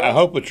 Randy, I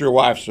hope that your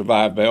wife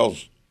survived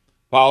Bell's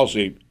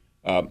palsy.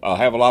 I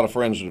have a lot of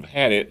friends that have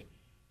had it.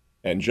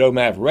 And Joe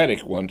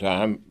Mavretic one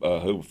time,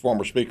 who was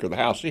former Speaker of the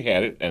House, he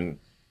had it and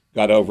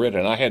got over it.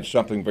 And I had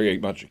something very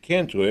much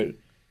akin to it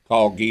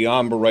called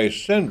Guillain-Barré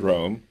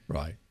syndrome,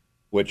 right,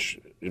 which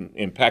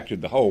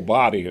impacted the whole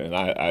body. And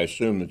I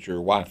assume that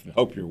your wife, and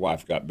hope your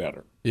wife got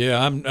better.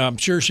 Yeah, I'm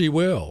sure she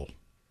will.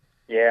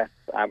 Yeah,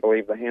 I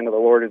believe the hand of the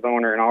Lord is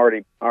on her and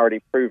already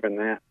proven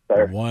that.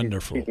 So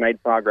wonderful. She's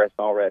made progress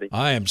already.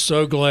 I am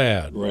so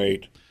glad.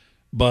 Great.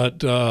 But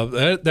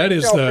that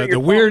is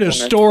the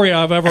weirdest story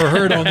I've ever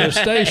heard on this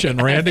station,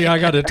 Randy, I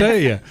got to tell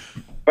you.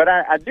 But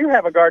I do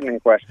have a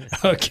gardening question.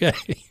 Okay.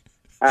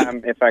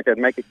 If I could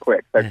make it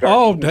quick. Take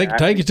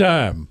your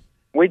time.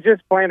 We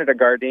just planted a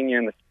gardenia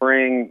in the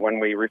spring when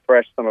we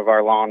refreshed some of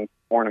our lawn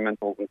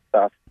ornamentals and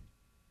stuff.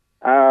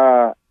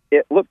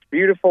 It looked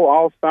beautiful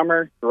all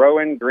summer,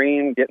 growing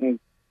green,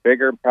 getting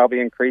bigger, probably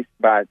increased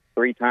by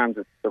 3 times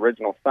its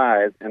original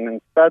size. And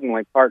then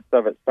suddenly parts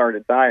of it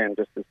started dying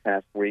just this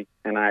past week.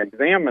 And I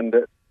examined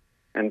it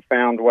and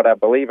found what I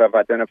believe I've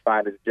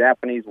identified as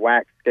Japanese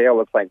wax scale.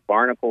 Looks like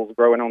barnacles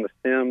growing on the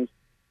stems.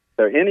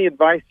 So any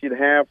advice you'd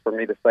have for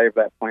me to save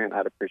that plant,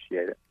 I'd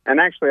appreciate it.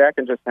 And actually, I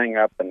can just hang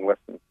up and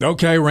listen.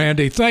 Okay,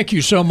 Randy. Thank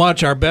you so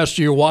much. Our best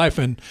to your wife,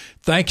 and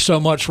thanks so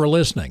much for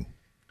listening.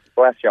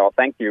 Bless y'all.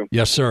 Thank you.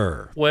 Yes,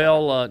 sir.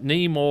 Well,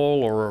 neem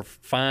oil or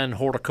fine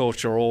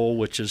horticulture oil,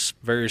 which is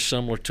very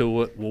similar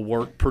to it, will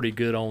work pretty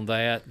good on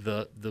that.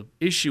 The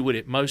issue with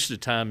it most of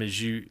the time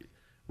is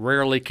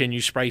rarely can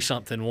you spray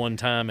something one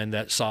time and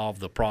that solve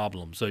the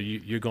problem. So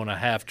you're going to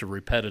have to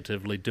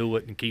repetitively do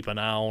it and keep an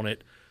eye on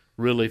it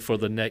really for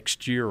the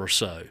next year or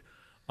so.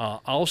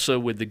 Also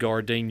with the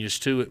gardenias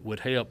too, it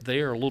would help.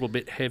 They're a little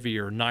bit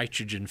heavier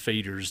nitrogen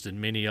feeders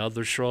than many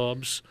other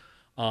shrubs.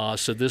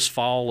 So this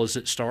fall, as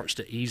it starts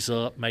to ease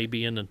up,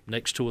 maybe in the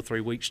next 2 or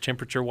 3 weeks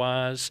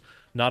temperature-wise,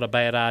 not a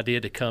bad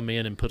idea to come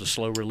in and put a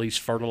slow-release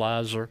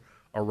fertilizer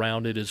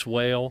around it as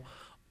well.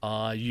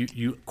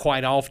 You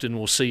quite often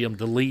will see them,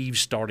 the leaves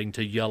starting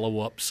to yellow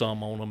up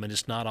some on them, and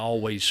it's not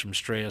always from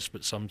stress,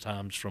 but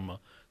sometimes from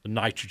the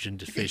nitrogen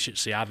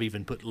deficiency. I've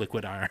even put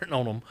liquid iron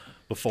on them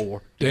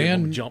before.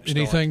 Dan,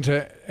 anything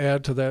to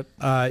add to that?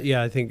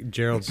 Yeah, I think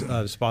Gerald's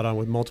spot on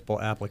with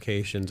multiple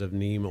applications of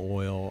neem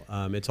oil.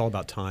 It's all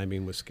about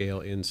timing with scale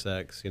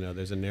insects.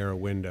 There's a narrow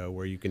window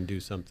where you can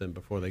do something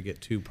before they get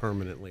too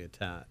permanently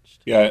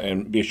attached. Yeah,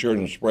 and be sure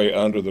to spray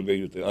under the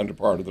leaves, the under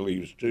part of the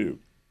leaves too.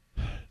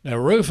 Now,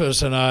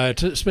 Rufus and I,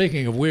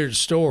 speaking of weird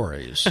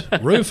stories,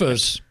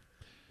 Rufus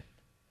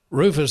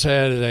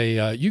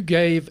had you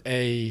gave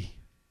a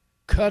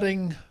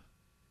cutting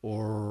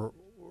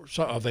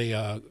of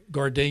a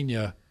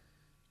gardenia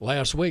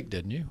last week,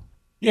 didn't you?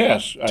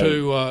 Yes.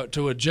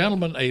 To a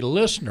gentleman, a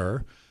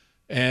listener,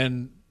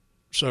 and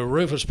so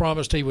Rufus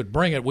promised he would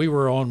bring it. We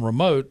were on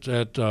remote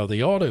at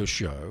the auto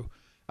show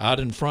out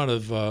in front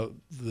of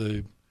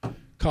the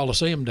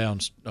Coliseum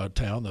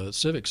downtown, the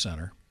Civic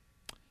Center,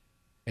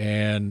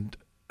 and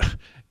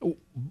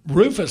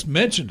Rufus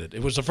mentioned it.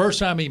 It was the first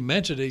time he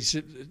mentioned it.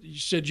 He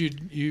said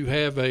you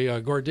have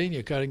a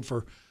gardenia cutting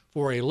for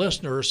a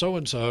listener,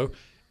 so-and-so,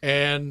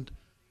 and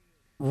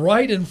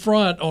right in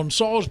front on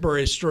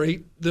Salisbury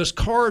Street, this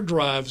car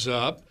drives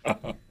up.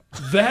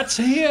 That's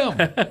him.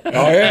 Oh,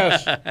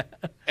 yes.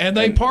 And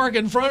they park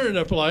in front of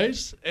the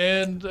place,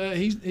 and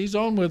he's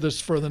on with us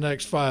for the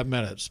next 5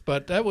 minutes.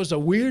 But that was the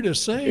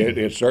weirdest thing.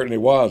 It certainly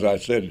was. I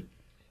said,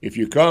 if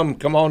you come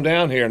on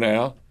down here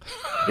now.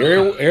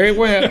 Here he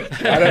went.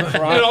 Right up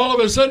front. And all of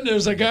a sudden,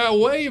 there's a guy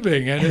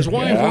waving, and his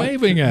wife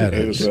waving at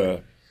us. He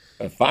was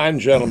a fine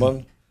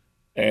gentleman.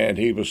 And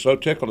he was so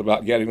tickled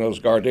about getting those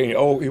gardenia.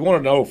 Oh, he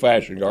wanted an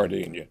old-fashioned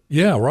gardenia.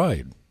 Yeah,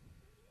 right.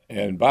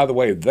 And by the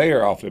way, they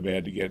are awfully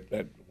bad to get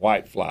that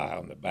white fly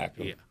on the back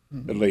of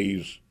the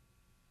leaves.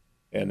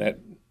 And that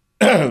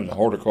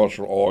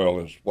horticultural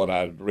oil is what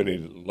I really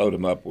load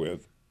them up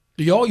with.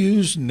 Do y'all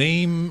use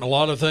neem, a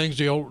lot of things?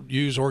 Do y'all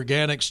use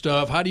organic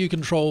stuff? How do you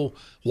control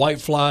white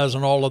flies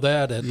and all of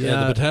that at the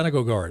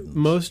botanical garden?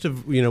 Most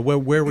of,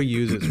 where we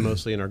use it's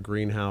mostly in our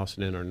greenhouse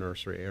and in our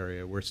nursery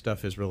area where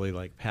stuff is really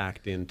like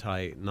packed in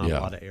tight, not a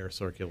lot of air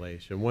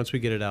circulation. Once we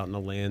get it out in the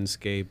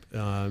landscape,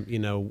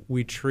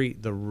 we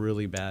treat the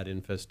really bad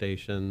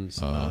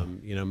infestations,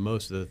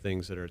 most of the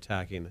things that are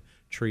attacking the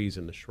trees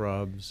and the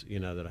shrubs,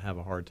 that have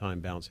a hard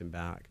time bouncing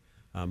back.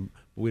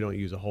 We don't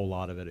use a whole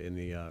lot of it in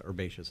the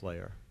herbaceous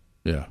layer.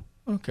 Yeah.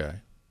 Okay.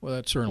 Well,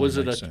 that certainly makes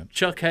sense. Was it a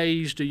Chuck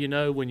Hayes, do you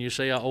know, when you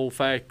say an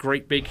old-fashioned,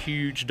 great big,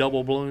 huge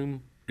double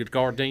bloom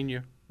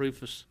gardenia,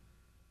 Rufus?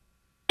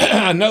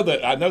 I know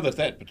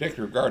that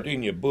particular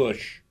gardenia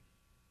bush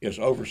is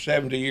over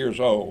 70 years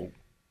old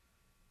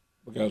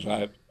because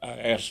I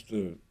asked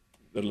the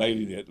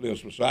lady that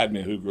lives beside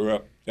me who grew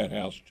up at that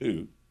house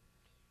too,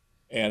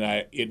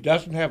 and it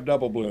doesn't have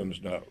double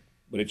blooms, no,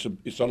 but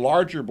it's a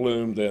larger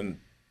bloom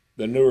than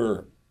the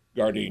newer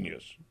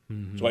gardenias.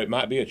 Mm-hmm. So it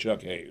might be a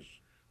Chuck Hayes.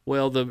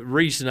 Well, the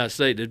reason I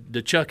say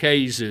the Chuck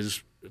Hayes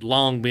has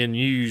long been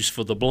used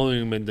for the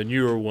bloom, and the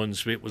newer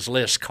ones, it was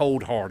less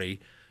cold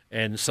hardy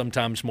and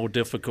sometimes more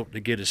difficult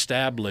to get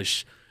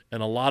established.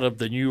 And a lot of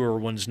the newer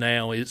ones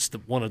now, it's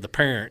one of the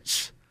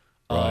parents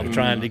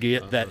trying to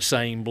get that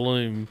same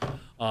bloom.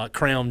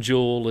 Crown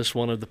Jewel is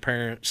one of the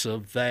parents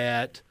of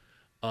that.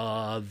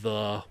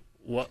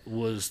 What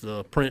was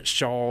the Prince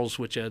Charles,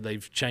 which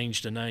they've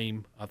changed the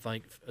name. I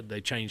think they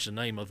changed the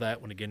name of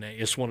that one again.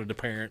 It's one of the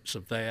parents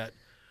of that.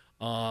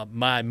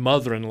 My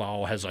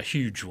mother-in-law has a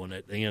huge one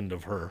at the end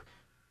of her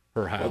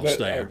house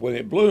there. When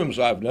it blooms,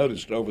 I've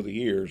noticed over the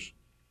years,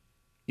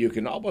 you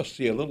can almost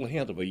see a little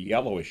hint of a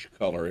yellowish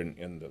color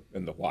in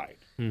the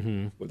white.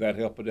 Mm-hmm. Would that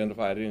help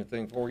identify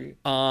anything for you?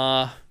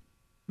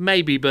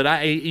 Maybe,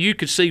 but you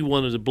could see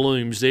one of the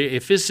blooms there.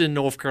 If it's in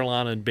North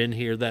Carolina and been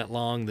here that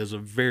long, there's a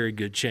very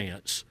good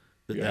chance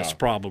that's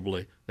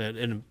probably that,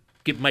 and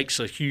it makes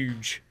a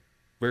huge,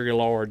 very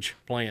large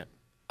plant.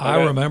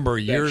 I remember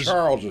years.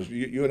 Charles is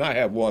you and I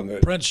have one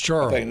that Prince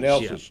Charles. I think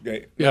Nelson's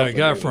a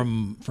guy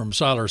from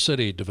Siler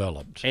City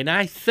developed, and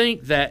I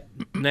think that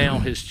now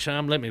his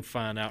chime. Let me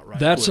find out right.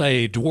 That's quick.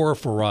 A dwarf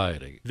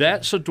variety.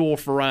 That's a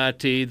dwarf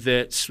variety.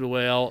 That's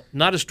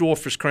not as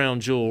dwarf as Crown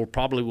Jewel.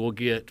 Probably will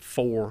get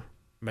 4,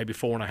 maybe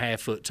 4.5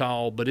 foot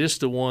tall, but it's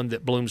the one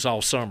that blooms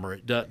all summer.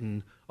 It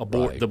doesn't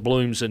abort the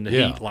blooms in the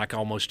heat like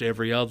almost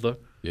every other.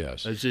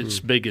 Yes. It's its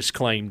biggest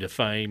claim to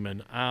fame.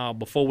 And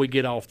before we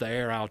get off the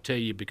air, I'll tell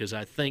you, because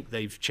I think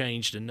they've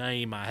changed the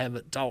name. I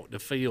haven't talked to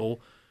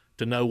Phil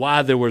to know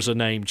why there was a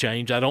name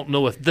change. I don't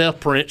know if the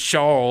Prince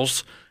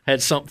Charles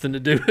had something to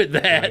do with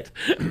that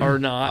or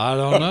not. I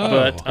don't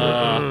know.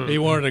 But he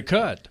wanted a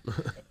cut.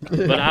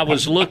 But I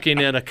was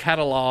looking at a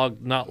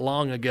catalog not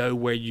long ago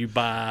where you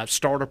buy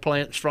starter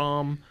plants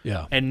from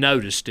and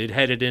noticed it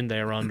had it in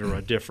there under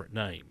a different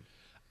name.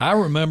 I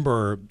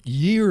remember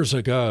years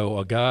ago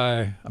a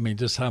guy,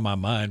 just how my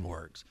mind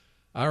works.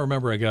 I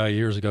remember a guy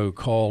years ago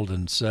called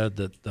and said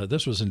that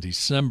this was in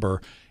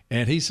December,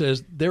 and he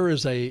says there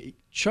is a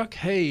Chuck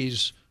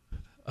Hayes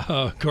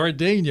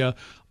gardenia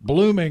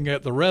blooming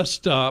at the rest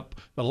stop,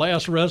 the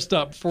last rest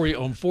stop before you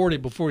on 40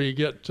 before you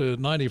get to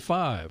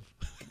 95,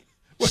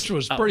 which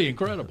was pretty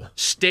incredible.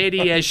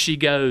 Steady as she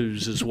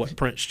goes is what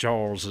Prince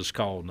Charles is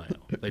called now.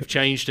 They've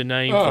changed the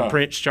name from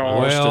Prince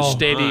Charles to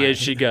Steady as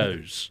she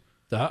goes.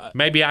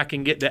 Maybe I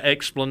can get the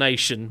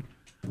explanation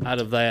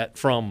out of that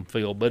from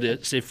Phil, but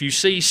it's if you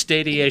see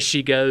Steady as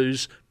she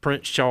goes,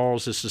 Prince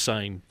Charles is the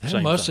same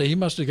thing. He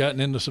must have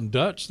gotten into some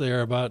Dutch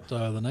there about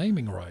the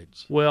naming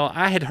rights. Well,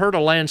 I had heard a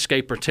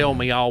landscaper tell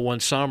me all one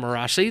summer,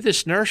 I see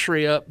this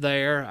nursery up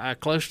there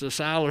close to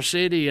Siler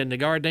City, and the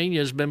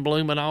gardenia's been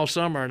blooming all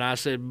summer. And I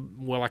said,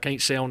 well, I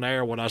can't say on the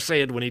air what I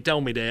said when he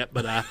told me that,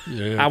 but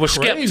I was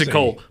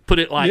skeptical, put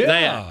it like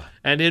that.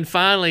 And then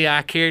finally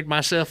I carried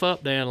myself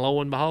up there, and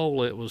lo and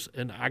behold,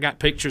 and I got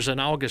pictures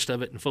in August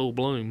of it in full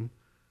bloom.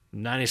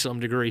 90-some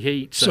degree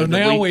heat. So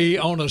now we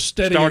on a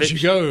steady as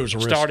she goes.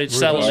 Started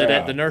selling it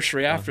at the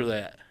nursery after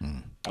that.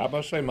 I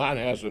must say mine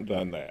hasn't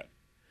done that.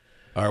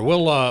 All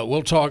right,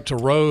 we'll talk to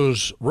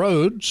Rose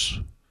Rhodes,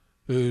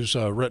 who's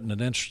written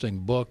an interesting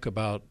book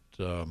about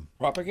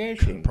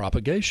propagation.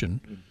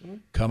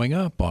 Coming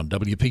up on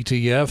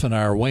WPTF in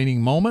our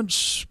waning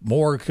moments.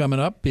 More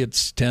coming up.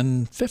 It's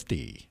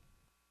 10:50.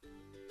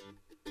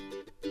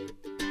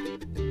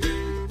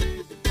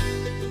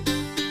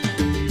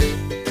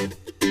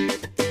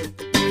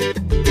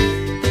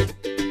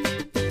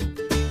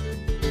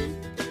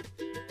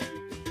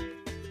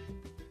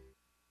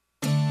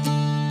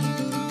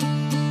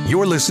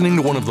 You're listening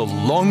to one of the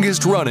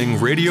longest-running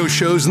radio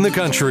shows in the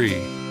country,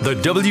 the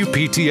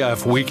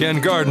WPTF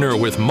Weekend Gardener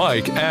with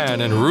Mike,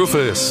 Ann, and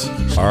Rufus.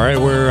 All right,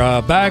 we're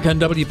back on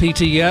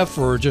WPTF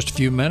for just a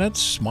few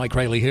minutes. Mike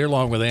Rayleigh here,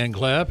 along with Ann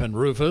Clapp and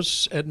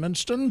Rufus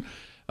Edmonston.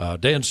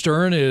 Dan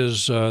Stern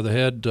is the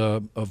head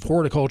of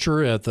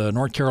horticulture at the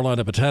North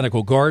Carolina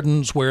Botanical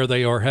Gardens, where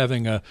they are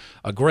having a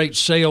great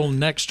sale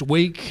next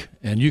week,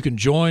 and you can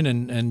join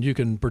and you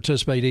can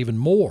participate even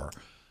more.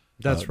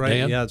 That's right.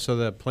 Dan? Yeah. So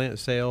the plant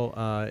sale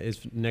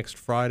is next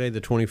Friday,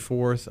 the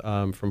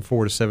 24th, from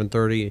 4 to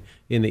 7:30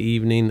 in the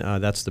evening.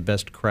 That's the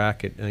best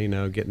crack at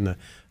getting the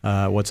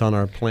what's on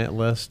our plant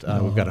list.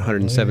 We've got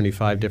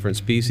 175 different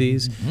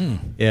species.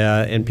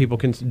 And people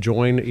can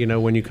join.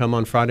 When you come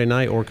on Friday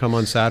night or come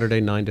on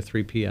Saturday, 9 to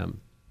 3 p.m.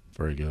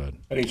 Very good.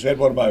 And he said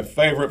one of my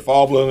favorite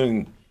fall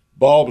blooming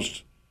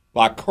bulbs,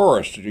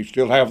 Lycoris. Do you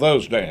still have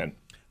those, Dan?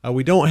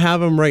 We don't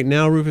have them right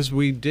now, Rufus.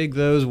 We dig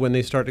those when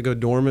they start to go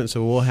dormant,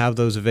 so we'll have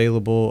those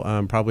available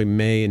probably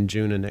May and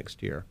June of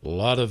next year. A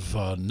lot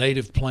of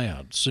native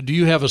plants. So do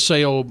you have a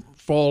sale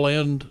fall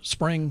and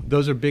spring?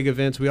 Those are big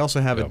events. We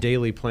also have a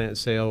daily plant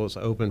sale. It's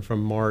open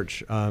from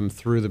March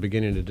through the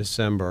beginning of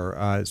December.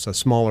 It's a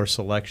smaller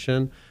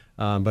selection,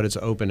 but it's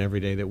open every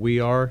day that we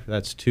are.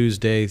 That's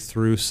Tuesday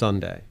through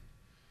Sunday.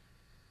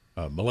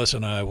 Melissa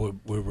and I, we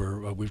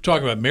were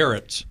talking about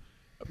Merritt's.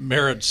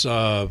 Merritt's.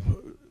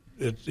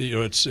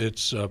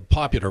 It's a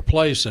popular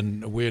place,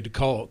 and we had to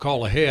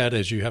call ahead,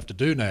 as you have to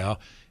do now,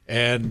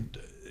 and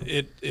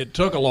it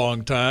took a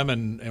long time,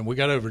 and we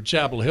got over to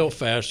Chapel Hill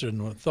faster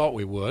than we thought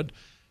we would,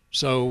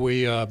 so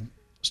we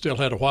still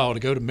had a while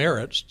to go to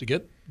Merritt's to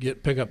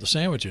pick up the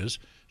sandwiches.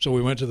 So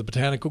we went to the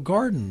Botanical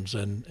Gardens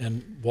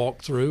and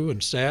walked through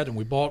and sat, and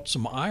we bought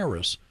some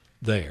iris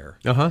there.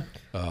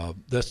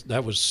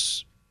 That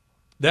was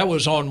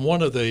on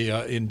one of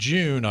the in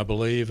June, I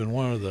believe, and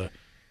one of the.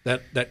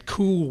 That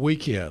cool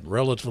weekend,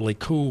 relatively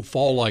cool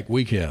fall-like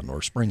weekend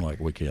or spring-like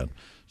weekend.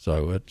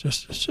 So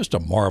it's just a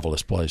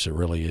marvelous place. It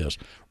really is.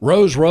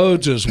 Rose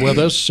Rhodes is with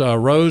us.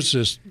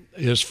 Rose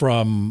is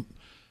from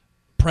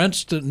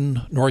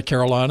Princeton, North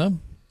Carolina,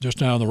 just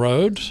down the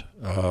road,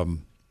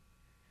 kind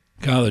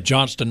of the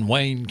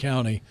Johnston-Wayne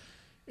County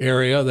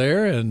area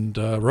there. And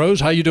Rose,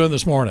 how you doing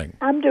this morning?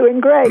 I'm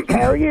doing great.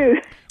 How are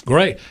you?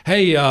 Great.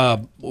 Hey, I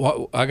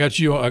got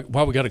you.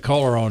 While we got a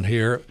caller on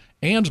here,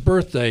 Ann's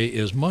birthday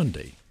is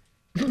Monday.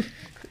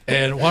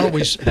 And why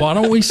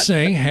don't we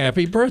sing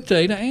Happy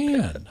Birthday to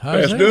Ann?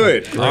 Let's do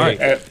it. All right.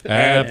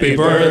 Happy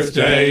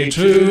birthday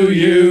to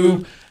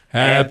you.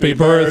 Happy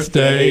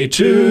birthday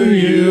to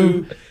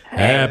you.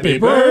 Happy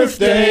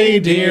birthday,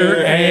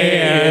 dear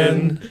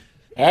Ann.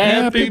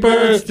 Happy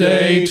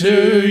birthday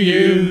to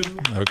you.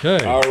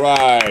 Okay. All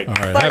right.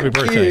 Happy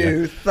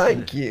birthday.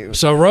 Thank you.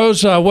 So,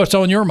 Rose, what's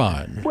on your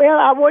mind? Well,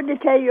 I wanted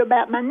to tell you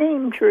about my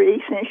neem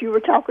tree since you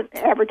were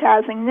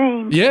advertising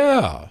neem.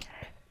 Yeah.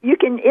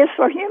 It's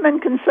for human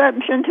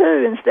consumption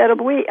too, instead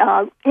of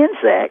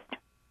insect.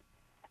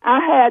 I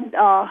had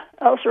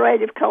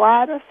ulcerative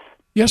colitis.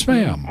 Yes,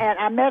 ma'am. And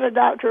I met a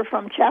doctor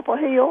from Chapel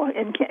Hill,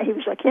 and he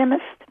was a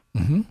chemist.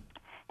 Mm-hmm.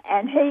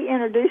 And he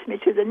introduced me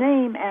to the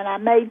neem, and I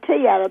made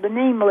tea out of the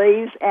neem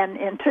leaves, and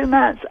in 2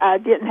 months I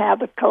didn't have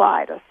the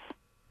colitis.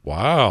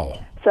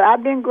 Wow. So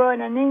I've been growing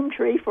a neem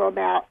tree for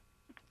about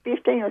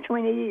 15 or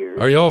 20 years.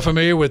 Are you all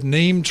familiar with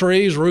neem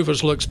trees?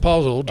 Rufus looks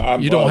puzzled.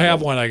 You don't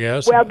have one, I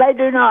guess. Well, they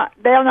do not.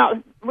 They're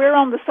not. We're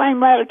on the same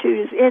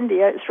latitude as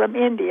India. It's from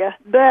India,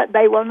 but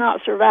they will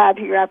not survive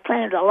here. I've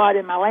planted a lot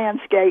in my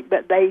landscape,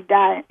 but they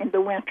die in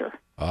the winter.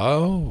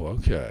 Oh,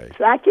 okay.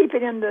 So I keep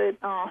it in the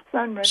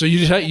sunroom. So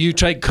you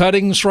take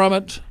cuttings from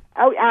it?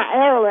 Oh, I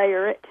air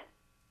layer it.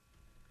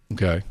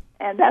 Okay.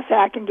 And that's how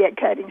I can get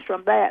cuttings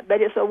from that.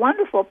 But it's a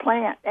wonderful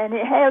plant, and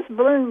it has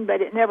bloomed,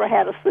 but it never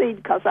had a seed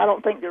because I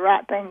don't think the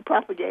right thing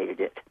propagated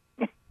it.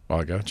 Oh,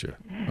 I got you.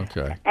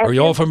 Okay. Are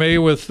you all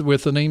familiar with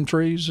the neem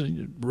trees?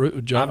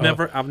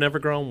 I've never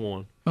grown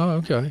one. Oh,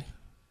 okay.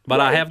 But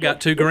I have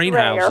got 2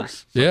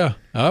 greenhouses. Yeah.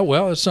 Oh,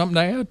 well, it's something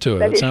to add to it.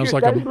 But It sounds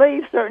like those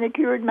leaves certainly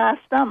cured my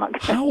stomach.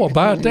 How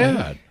about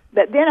that?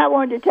 But then I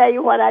wanted to tell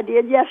you what I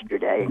did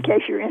yesterday, in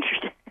case you're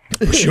interested.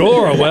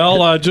 Sure.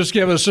 Well, just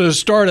give us a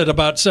start at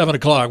about 7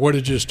 o'clock. What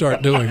did you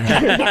start doing?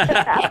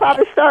 I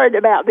probably started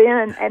about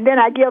then, and then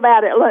I give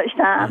out at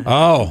lunchtime.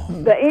 Oh.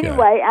 But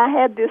anyway, I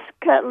had this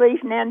cut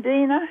leaf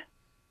nandina,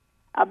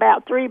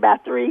 about 3 by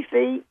 3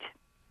 feet,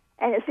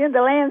 and it's in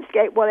the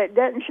landscape. Well, it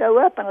doesn't show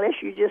up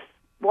unless you just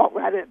walk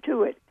right up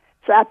to it.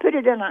 So I put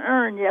it in an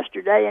urn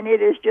yesterday, and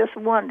it is just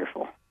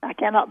wonderful. I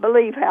cannot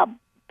believe how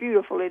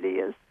beautiful it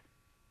is.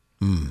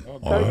 So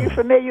are you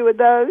familiar with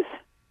those?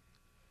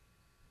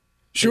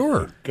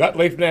 Sure. Cut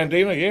leaf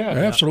nandina, yeah.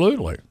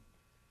 Absolutely.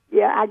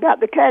 Yeah, I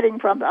got the cutting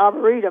from the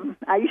Arboretum.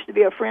 I used to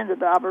be a friend of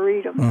the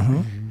Arboretum.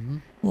 Mm-hmm.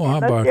 Well, how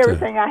about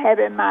everything I have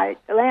in my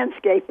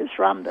landscape is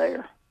from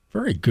there.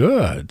 Very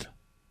good.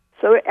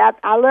 So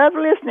I love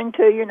listening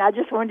to you, and I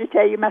just wanted to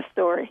tell you my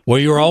story. Well,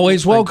 you're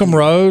always welcome,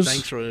 Rose.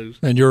 Thanks, Rose.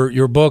 And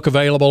your book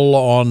available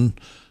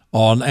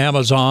on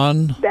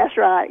Amazon. That's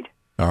right.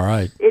 All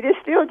right. It is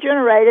still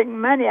generating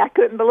money. I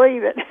couldn't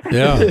believe it.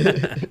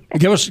 Yeah.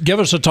 give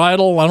us a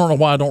title. I don't know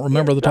why I don't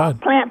remember the title.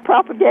 Plant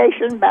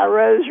Propagation by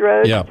Rose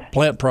Rhodes. Yeah,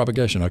 Plant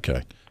Propagation.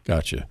 Okay,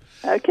 gotcha.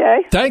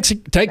 Okay. Thanks.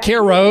 Take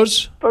care,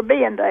 Rose. For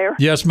being there.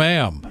 Yes,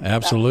 ma'am.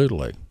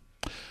 Absolutely.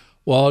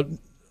 Well,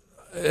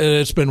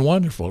 it's been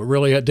wonderful.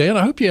 Really, Dan,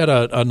 I hope you had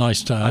a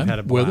nice time I've had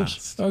a with blast.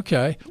 us.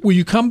 Okay. Will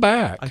you come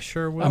back? I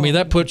sure will. I mean,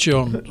 that puts you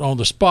on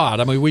the spot.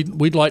 I mean,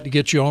 we'd like to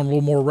get you on a little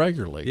more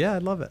regularly. Yeah,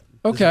 I'd love it.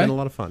 Okay. It's been a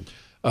lot of fun.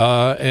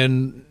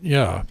 And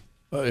yeah,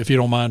 if you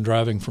don't mind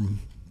driving from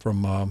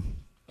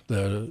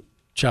the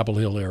Chapel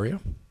Hill area.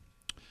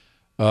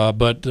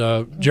 But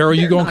Gerald,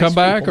 you gonna come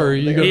back, or are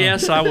you gonna?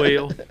 Yes, I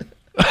will.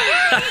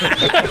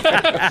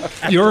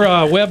 Your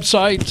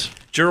website?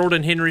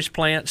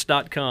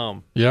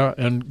 GeraldandHenry'sPlants.com. Yeah,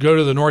 and go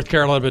to the North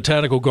Carolina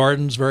Botanical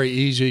Gardens. Very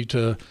easy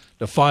to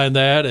find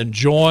that and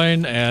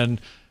join.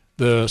 And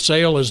the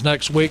sale is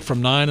next week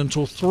from 9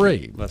 until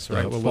 3. That's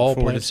right. We'll look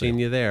forward to seeing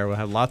you there. We'll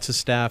have lots of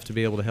staff to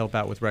be able to help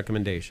out with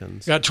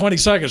recommendations. Got 20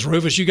 seconds.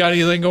 Rufus, you got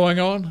anything going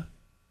on?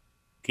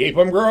 Keep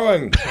them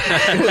growing.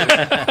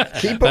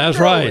 That's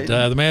right.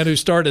 The man who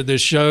started this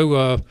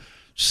show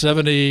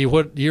 70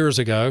 years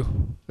ago,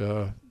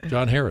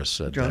 John Harris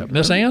said that.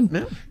 Miss Ann,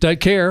 yeah. Take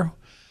care.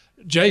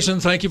 Jason,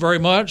 thank you very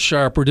much,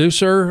 our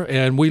producer,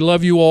 and we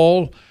love you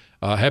all.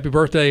 Happy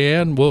birthday,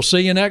 Ann. We'll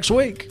see you next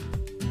week.